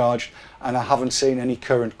overcharged, and I haven't seen any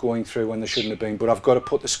current going through when they shouldn't have been, but I've got to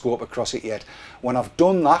put the scope across it yet. When I've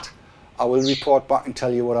done that, I will report back and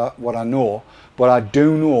tell you what I know, but I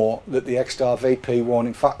do know that the X-Star VP1,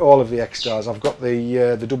 in fact all of the X-Stars, I've got the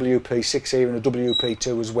WP6 here and the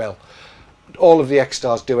WP2 as well. All of the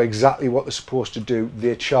X-Stars do exactly what they're supposed to do.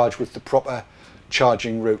 They charge with the proper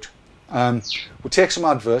charging route. We'll take some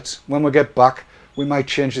adverts. When we get back, we might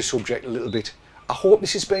change the subject a little bit. I hope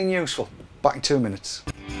this has been useful. Back in 2 minutes.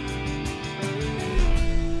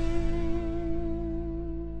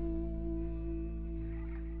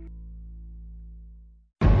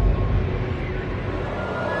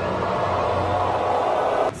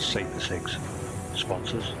 e-cigs,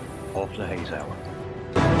 sponsors of the Haze Hour.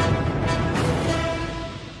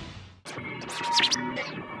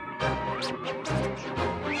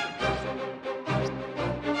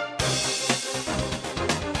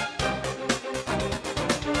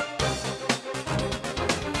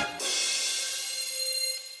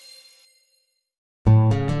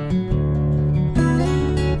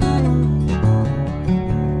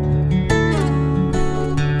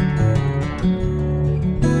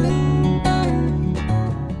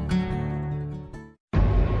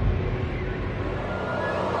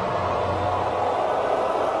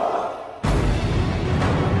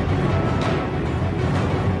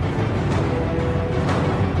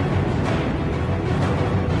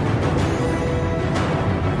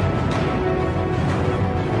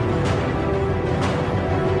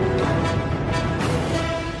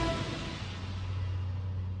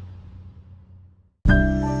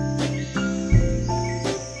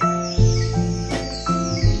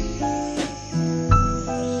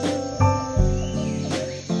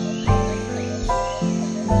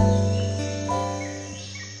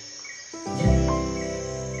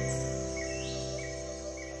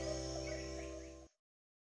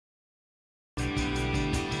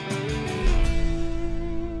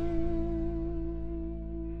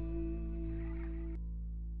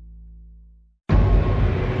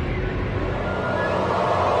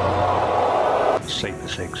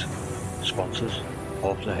 e-cigs, sponsors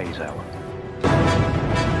of the Haze Hour.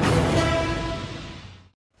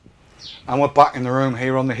 And we're back in the room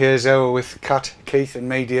here on the Haze Hour with Kat, Keith and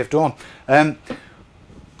me, Dave Dawn.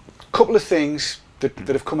 Couple of things that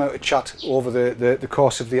have come out of chat over the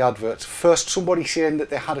course of the adverts. First, somebody saying that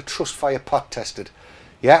they had a Trustfire pat tested.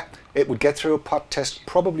 Yeah, it would get through a pat test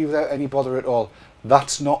probably without any bother at all.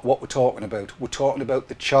 That's not what we're talking about. We're talking about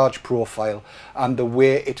the charge profile and the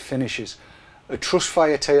way it finishes. A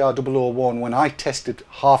Trustfire TR001, when I tested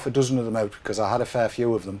half a dozen of them out, because I had a fair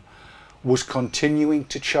few of them, was continuing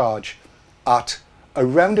to charge at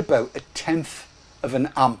around about a tenth of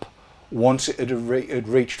an amp once it had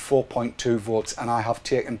reached 4.2 volts, and I have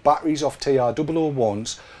taken batteries off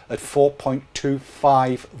TR001s at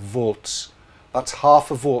 4.25 volts. That's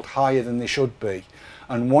half a volt higher than they should be,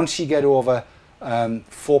 and once you get over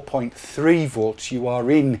 4.3 volts you are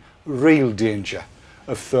in real danger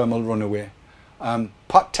of thermal runaway.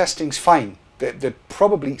 Pat testing's fine. They're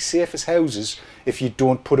probably safe as houses if you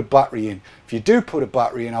don't put a battery in. If you do put a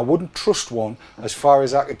battery in, I wouldn't trust one as far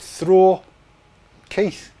as I could throw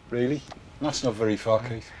Keith, really. That's not very far,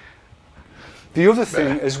 Keith. The other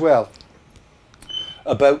thing as well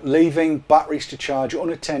about leaving batteries to charge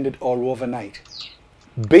unattended or overnight.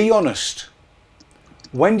 Be honest.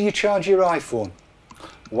 When do you charge your iPhone?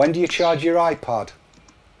 When do you charge your iPad?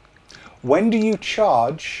 When do you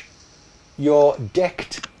charge your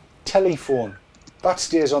decked telephone? That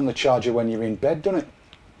stays on the charger when you're in bed, doesn't it?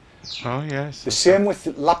 Oh yes. The same with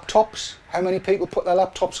laptops. How many people put their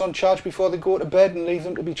laptops on charge before they go to bed and leave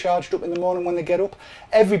them to be charged up in the morning when they get up?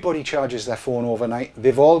 Everybody charges their phone overnight.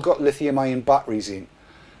 They've all got lithium-ion batteries in.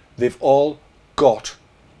 They've all got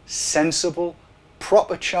sensible,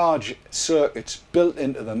 proper charge circuits built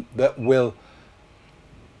into them that will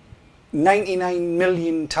 99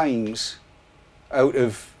 million times out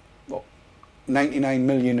of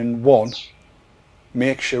 99,000,001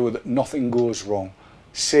 make sure that nothing goes wrong.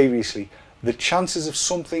 Seriously, the chances of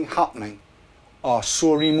something happening are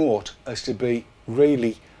so remote as to be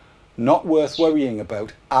really not worth worrying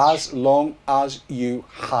about, as long as you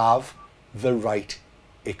have the right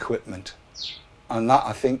equipment. And that,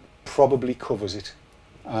 I think, probably covers it.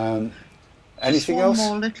 Anything else? One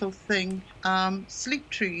more little thing. Sleep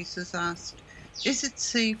Trees has asked, is it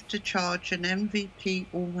safe to charge an MVP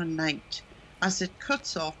overnight as it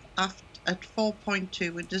cuts off at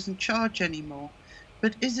 4.2 and doesn't charge anymore?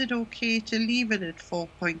 But is it okay to leave it at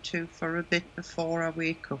 4.2 for a bit before I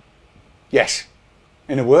wake up? Yes.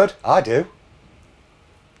 In a word, I do.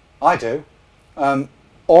 I do.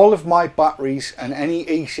 All of my batteries and any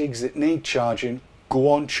e-cigs that need charging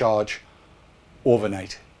go on charge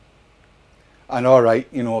overnight. And alright,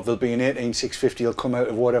 you know, there'll be an 18650 will come out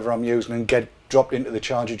of whatever I'm using and get dropped into the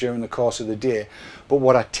charger during the course of the day. But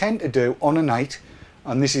what I tend to do on a night,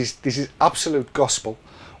 and this is absolute gospel,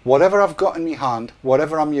 whatever I've got in my hand,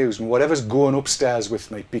 whatever I'm using, whatever's going upstairs with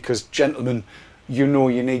me, because gentlemen, you know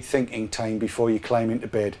you need thinking time before you climb into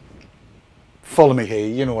bed. Follow me here,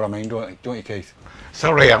 you know what I mean, don't you, Keith?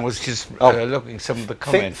 Sorry, I was just looking at some of the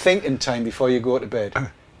comments. Thinking time before you go to bed.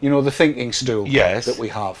 You know, the thinking stool that we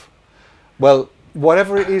have. Well,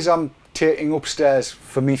 whatever it is I'm taking upstairs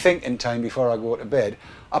for me thinking time before I go to bed,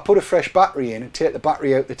 I put a fresh battery in and take the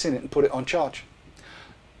battery out that's in it and put it on charge.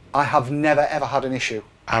 I have never ever had an issue.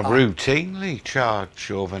 I routinely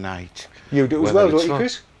charge overnight. You do as Whether well, don't it's you, full.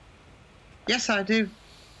 Chris? Yes, I do.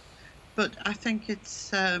 But I think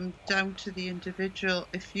it's down to the individual.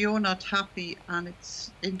 If you're not happy and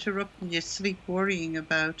it's interrupting your sleep worrying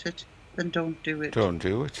about it, then don't do it. Don't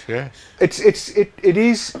do it, yes.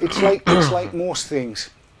 It's like most things.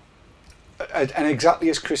 And exactly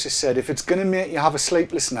as Chris has said, if it's going to make you have a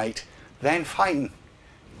sleepless night, then fine.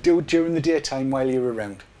 Do it during the daytime while you're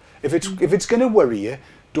around. If it's going to worry you,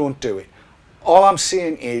 don't do it. All I'm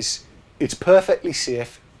saying is it's perfectly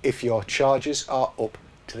safe if your charges are up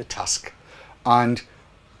to the task. And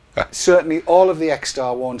certainly all of the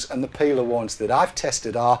X-Star ones and the Peeler ones that I've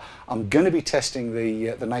tested are, I'm going to be testing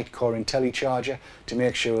the Nightcore IntelliCharger to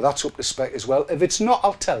make sure that's up to spec as well. If it's not,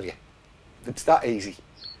 I'll tell you. It's that easy.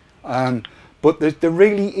 But there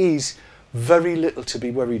really is very little to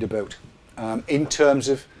be worried about in terms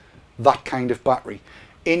of that kind of battery.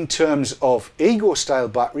 In terms of Ego style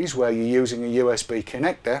batteries where you're using a USB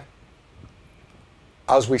connector,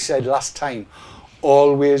 as we said last time,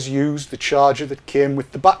 always use the charger that came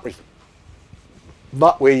with the battery.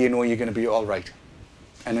 That way you know you're going to be all right.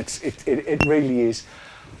 And it really is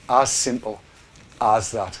as simple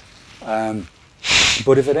as that.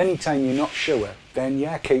 But if at any time you're not sure, then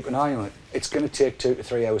yeah, keep an eye on it. It's going to take 2 to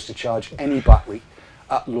 3 hours to charge any battery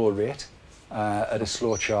at low rate, at a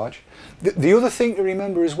slow charge. The other thing to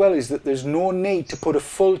remember as well is that there's no need to put a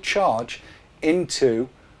full charge into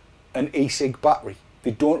an e-cig battery.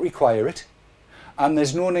 They don't require it. And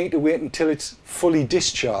there's no need to wait until it's fully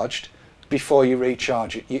discharged before you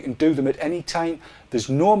recharge it. You can do them at any time. There's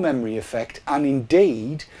no memory effect. And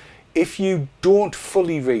indeed, if you don't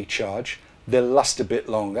fully recharge, they'll last a bit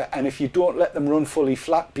longer. And if you don't let them run fully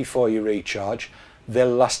flat before you recharge,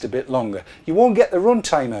 they'll last a bit longer. You won't get the run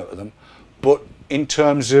time out of them, but in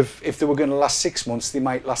terms of if they were going to last 6 months, they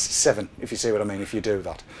might last 7, if you see what I mean, if you do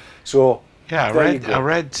that. So yeah, I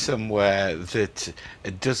read somewhere that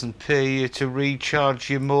it doesn't pay you to recharge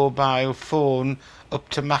your mobile phone up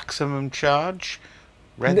to maximum charge.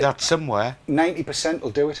 Read that somewhere. 90% will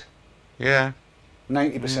do it. Yeah.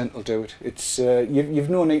 90% will do it. It's you've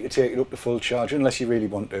no need to take it up to full charge unless you really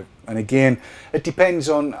want to. And again, it depends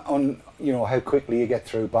on you know how quickly you get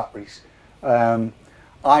through batteries.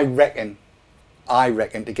 I reckon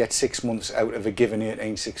to get 6 months out of a given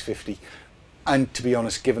 18650, and to be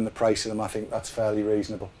honest, given the price of them, I think that's fairly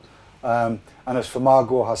reasonable. And as for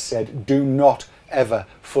Margot has said, do not ever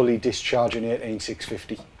fully discharge an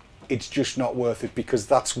 18650. It's just not worth it, because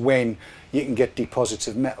that's when you can get deposits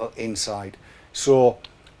of metal inside. So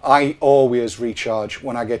I always recharge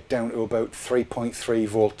when I get down to about 3.3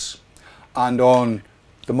 volts. And on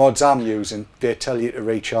the mods I'm using, they tell you to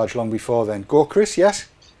recharge long before then. Go, Chris, yes?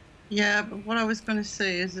 Yeah, but what I was going to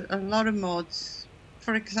say is a lot of mods,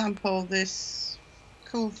 for example, this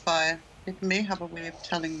Coolfire, it may have a way of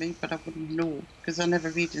telling me, but I wouldn't know because I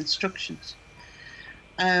never read instructions.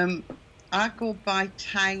 I go by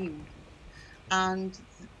time and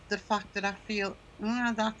the fact that I feel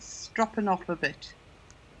that's dropping off a bit,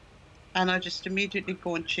 and I just immediately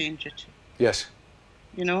go and change it. Yes.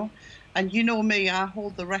 You know, and you know me, I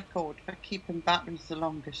hold the record for keeping batteries the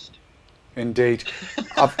longest. Indeed.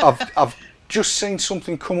 I've just seen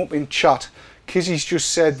something come up in chat. Kizzy's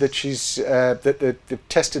just said that she's that they've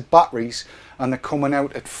tested batteries and they're coming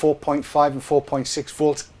out at 4.5 and 4.6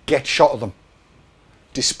 volts. Get shot of them.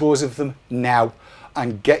 Dispose of them now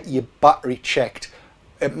and get your battery checked.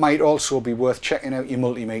 It might also be worth checking out your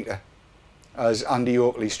multimeter, as Andy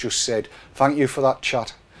Oakley's just said. Thank you for that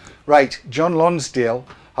chat. Right, John Lonsdale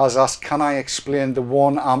has asked, can I explain the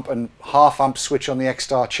 1 amp and half amp switch on the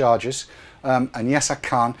X-Star chargers? And yes, I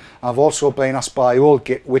can. I've also been asked by Old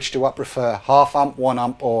Git, which do I prefer, half amp, 1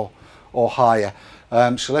 amp or higher?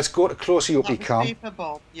 So let's go to closey uppy cam.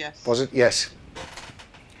 Bob, yes. Was it? Yes.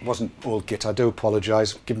 It wasn't Old Git, I do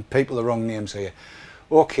apologise. Giving people the wrong names here.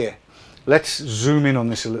 Okay, let's zoom in on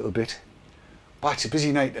this a little bit. But it's a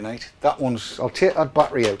busy night tonight. That one's, I'll take that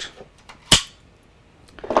battery out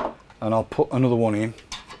and I'll put another one in,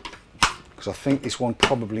 because I think this one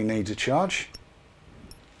probably needs a charge.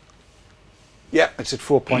 Yeah, it's at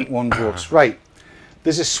 4.1 volts. Right,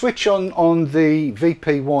 there's a switch on the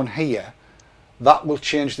VP1 here that will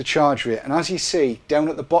change the charge rate, and as you see down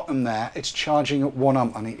at the bottom there, it's charging at 1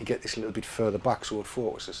 amp. I need to get this a little bit further back so it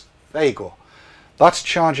focuses. There you go. That's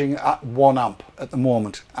charging at 1 amp at the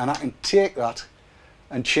moment, and I can take that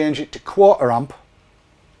and change it to 1/4 amp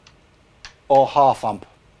or half amp.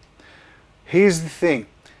 Here's the thing,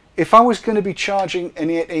 if I was going to be charging an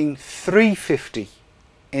 18350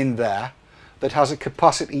 in there that has a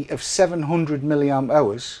capacity of 700 milliamp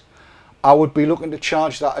hours, I would be looking to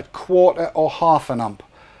charge that at quarter or half an amp.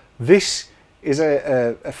 This is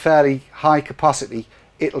a fairly high capacity.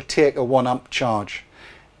 It'll take a 1 amp charge.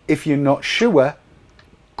 If you're not sure,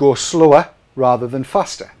 go slower rather than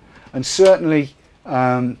faster. And certainly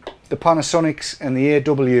the Panasonics and the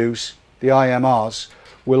AWs, the IMRs,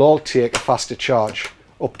 will all take a faster charge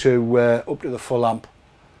up to the full amp.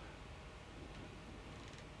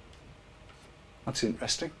 That's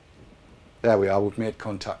interesting. There we are, we've made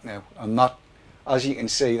contact now, and that, as you can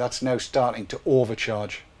see, that's now starting to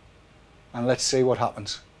overcharge. And let's see what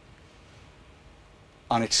happens.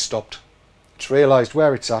 And it's stopped. It's realised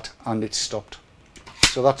where it's at and it's stopped.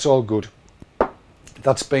 So that's all good.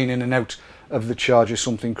 That's been in and out of the charger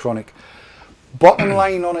something chronic. Bottom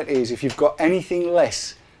line on it is, if you've got anything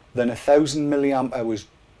less than 1000 milliamp hours,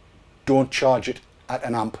 don't charge it at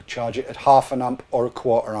an amp. Charge it at half an amp or a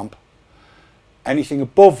quarter amp. Anything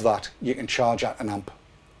above that you can charge at an amp.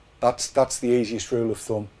 That's the easiest rule of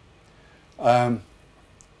thumb.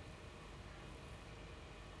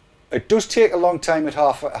 It does take a long time at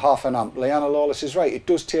half an amp. Leanna Lawless is right, it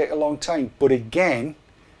does take a long time, but again,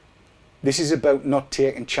 this is about not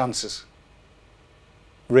taking chances,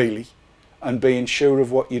 really, and being sure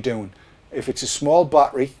of what you're doing. If it's a small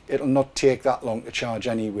battery, it'll not take that long to charge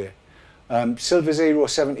anyway. Silver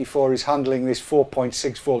 074 is handling this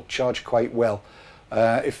 4.6 volt charge quite well.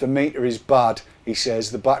 If the meter is bad, he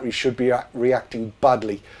says the battery should be reacting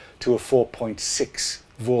badly to a 4.6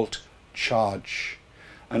 volt charge.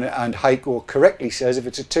 And Heiko correctly says if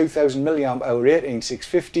it's a 2000 milliamp hour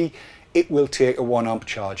 18650, it will take a 1 amp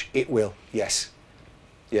charge. It will, yes.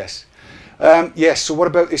 Yes. Yes, so what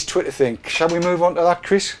about this Twitter thing? Shall we move on to that,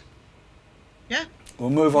 Chris? Yeah. We'll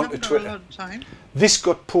move on to Twitter. A lot of time. This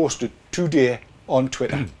got posted today on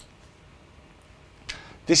Twitter.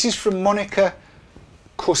 This is from Monika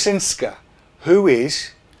Kosinska, who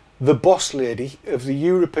is the boss lady of the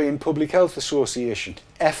European Public Health Association,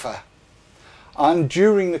 EFA. And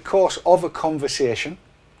during the course of a conversation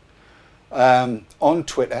on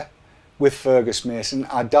Twitter with Fergus Mason,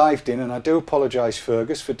 I dived in, and I do apologise,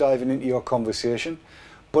 Fergus, for diving into your conversation,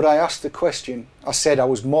 but I asked the question. I said I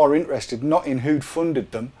was more interested not in who'd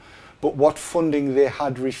funded them, but what funding they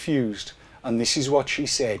had refused. And this is what she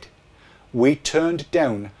said: we turned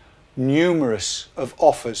down numerous of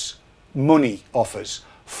offers, money offers,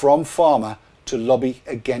 from pharma to lobby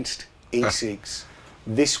against e-cigs.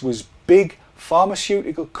 This was big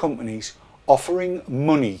pharmaceutical companies offering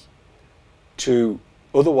money to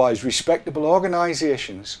otherwise respectable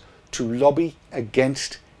organisations to lobby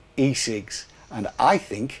against e-cigs. And I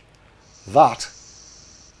think that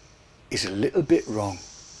is a little bit wrong.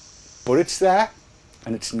 But it's there,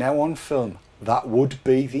 and it's now on film. That would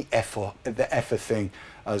be the effer thing,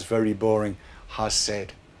 as Very Boring has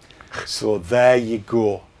said. So there you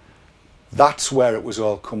go. That's where it was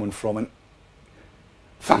all coming from. And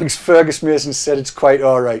thanks, Fergus Mason said it's quite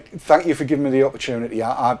all right. Thank you for giving me the opportunity.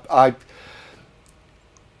 I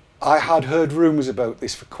had heard rumours about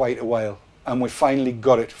this for quite a while, and we finally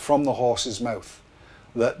got it from the horse's mouth,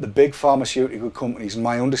 that the big pharmaceutical companies, and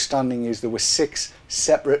my understanding is there were 6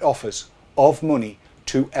 separate offers of money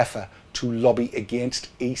to EFA to lobby against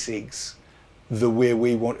e-cigs the way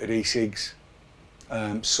we wanted e-cigs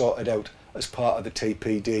sorted out as part of the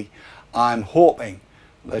TPD. I'm hoping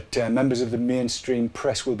that members of the mainstream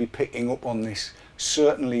press will be picking up on this.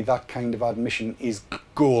 Certainly that kind of admission is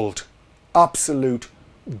gold, absolute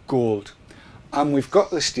gold. And we've got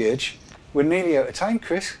to the stage, we're nearly out of time,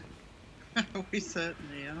 Chris. We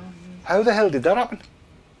certainly are. How the hell did that happen?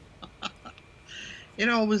 It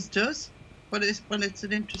always does, but it's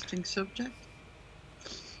an interesting subject.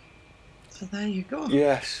 So there you go.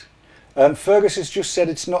 Yes. Fergus has just said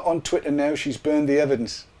it's not on Twitter now. She's burned the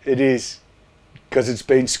evidence. It is, because it's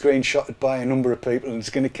been screenshotted by a number of people, and it's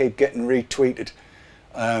going to keep getting retweeted.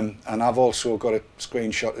 And I've also got it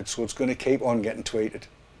screenshotted, so it's going to keep on getting tweeted.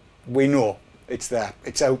 We know it's there.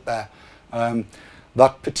 It's out there.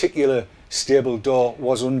 That particular stable door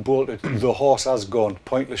was unbolted. The horse has gone.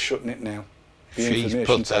 Pointless shutting it now. She's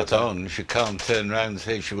put that on. She can't turn around and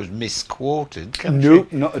say she was misquoted, can no,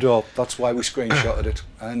 she? not at all. That's why we screenshotted it.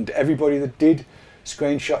 And everybody that did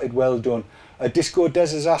screenshot it, well done. Disco Des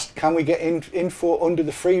has asked, can we get info under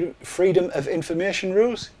the Freedom of Information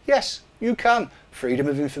rules? Yes, you can. Freedom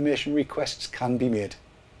of Information requests can be made.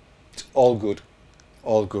 It's all good.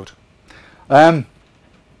 All good. And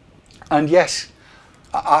yes,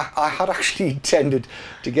 I had actually intended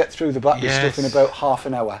to get through the battery stuff in about half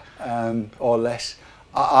an hour or less.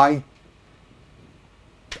 I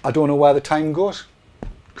don't know where the time goes.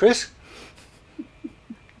 Chris?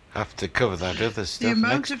 Have to cover that other stuff the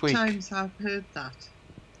amount next of week. times I've heard that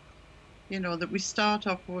You know, that we start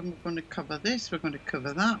off when we're going to cover this, we're going to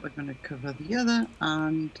cover that, we're going to cover the other,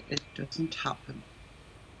 and it doesn't happen.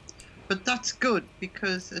 But that's good,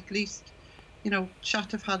 because at least, you know,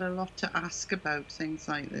 chat have had a lot to ask about things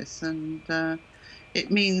like this, and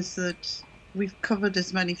it means that we've covered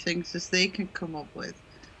as many things as they can come up with,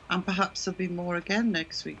 and perhaps there'll be more again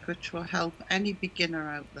next week, which will help any beginner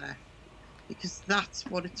out there, because that's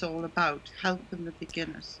what it's all about, helping the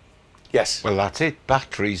beginners. Yes. Well, that's it.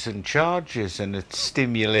 Batteries and charges, and it's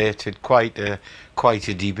stimulated quite a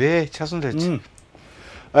debate, hasn't it?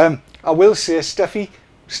 I will say,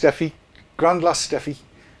 Steffi, Grand Lass Steffi,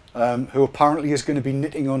 who apparently is going to be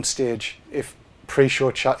knitting on stage if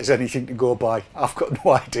pre-show chat is anything to go by. I've got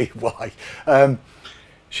no idea why.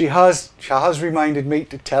 She has reminded me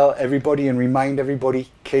to tell everybody and remind everybody,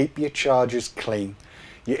 keep your chargers clean.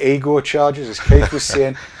 Your ego chargers, as Keith was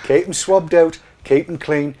saying, keep them swabbed out, keep them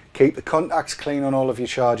clean, keep the contacts clean on all of your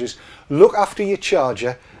chargers. Look after your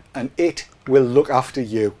charger and it will look after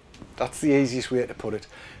you. That's the easiest way to put it.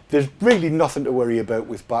 There's really nothing to worry about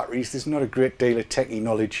with batteries. There's not a great deal of techie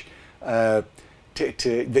knowledge that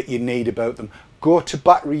you need about them. Go to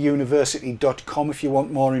batteryuniversity.com if you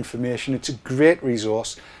want more information. It's a great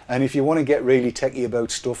resource, and if you want to get really techie about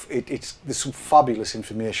stuff, there's some fabulous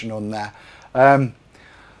information on there.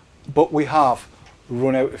 But we have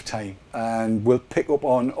run out of time, and we'll pick up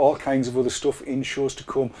on all kinds of other stuff in shows to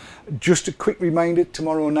come. Just a quick reminder,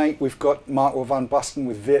 tomorrow night we've got Marco van Basten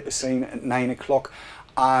with Vapor Scene at 9 o'clock,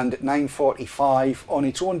 and at 9:45 on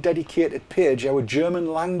its own dedicated page, our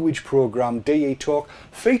German language programme DE Talk,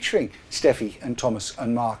 featuring Steffi and Thomas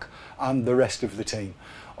and Mark and the rest of the team.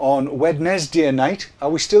 On Wednesday night,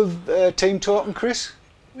 are we still team talking, Chris?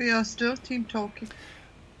 We are still team talking.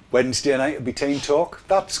 Wednesday night will be team talk.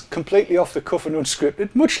 That's completely off the cuff and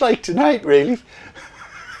unscripted, much like tonight, really.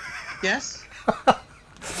 Yes.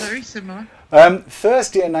 Very similar.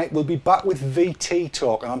 Thursday night we'll be back with VT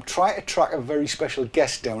Talk, and I'm trying to track a very special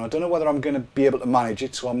guest down. I don't know whether I'm going to be able to manage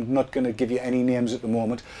it, so I'm not going to give you any names at the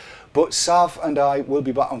moment. But Sav and I will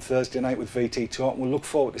be back on Thursday night with VT Talk. We'll look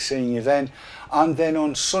forward to seeing you then. And then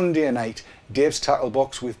on Sunday night, Dave's Tackle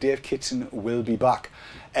Box with Dave Kitson will be back.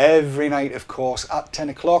 Every night, of course, at 10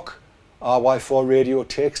 o'clock, RY4 Radio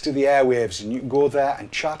takes to the airwaves, and you can go there and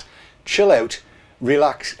chat, chill out,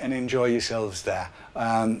 relax and enjoy yourselves there.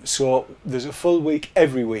 So there's a full week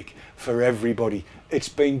every week for everybody. It's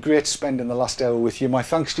been great spending the last hour with you. My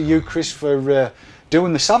thanks to you, Chris, for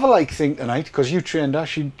doing the Savalike thing tonight, because you trained her.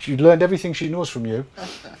 She learned everything she knows from you.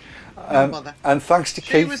 And thanks to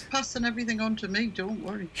Keith. She was passing everything on to me, don't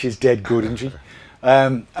worry. She's dead good, isn't she?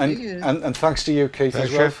 And thanks to you, Keith,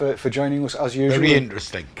 as well, for joining us as usual. Very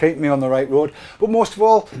interesting. Keep me on the right road. But most of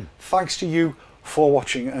all, thanks to you for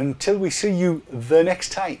watching. Until we see you the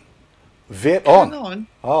next time, vape on. Hang on.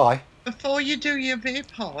 Aye. Before you do your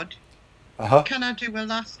vape pod, can I do a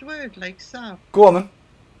last word like Sam? Go on then.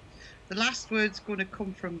 The last word's going to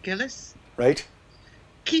come from Gillis. Right.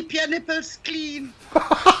 Keep your nipples clean.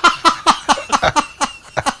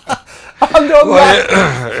 And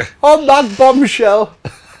on that bombshell,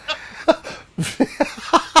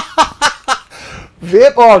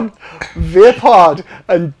 vape on, vape hard,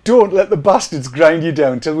 and don't let the bastards grind you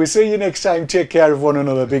down. Till we see you next time, take care of one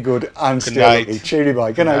another, be good, and stay lucky. Cheery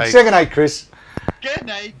bye. Good night. Say good night, Chris. Good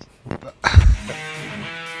night.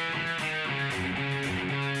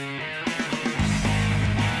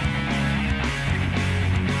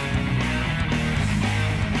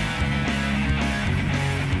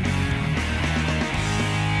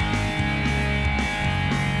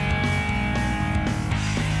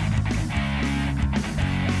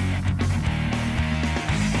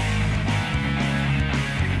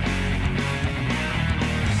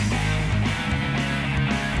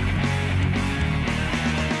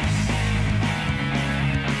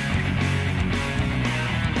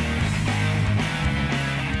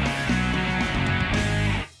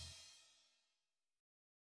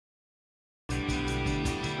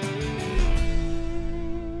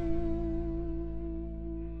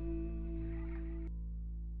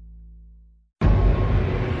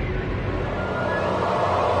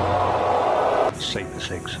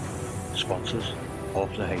 e-cigs, sponsors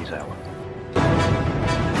of the Haze Hour.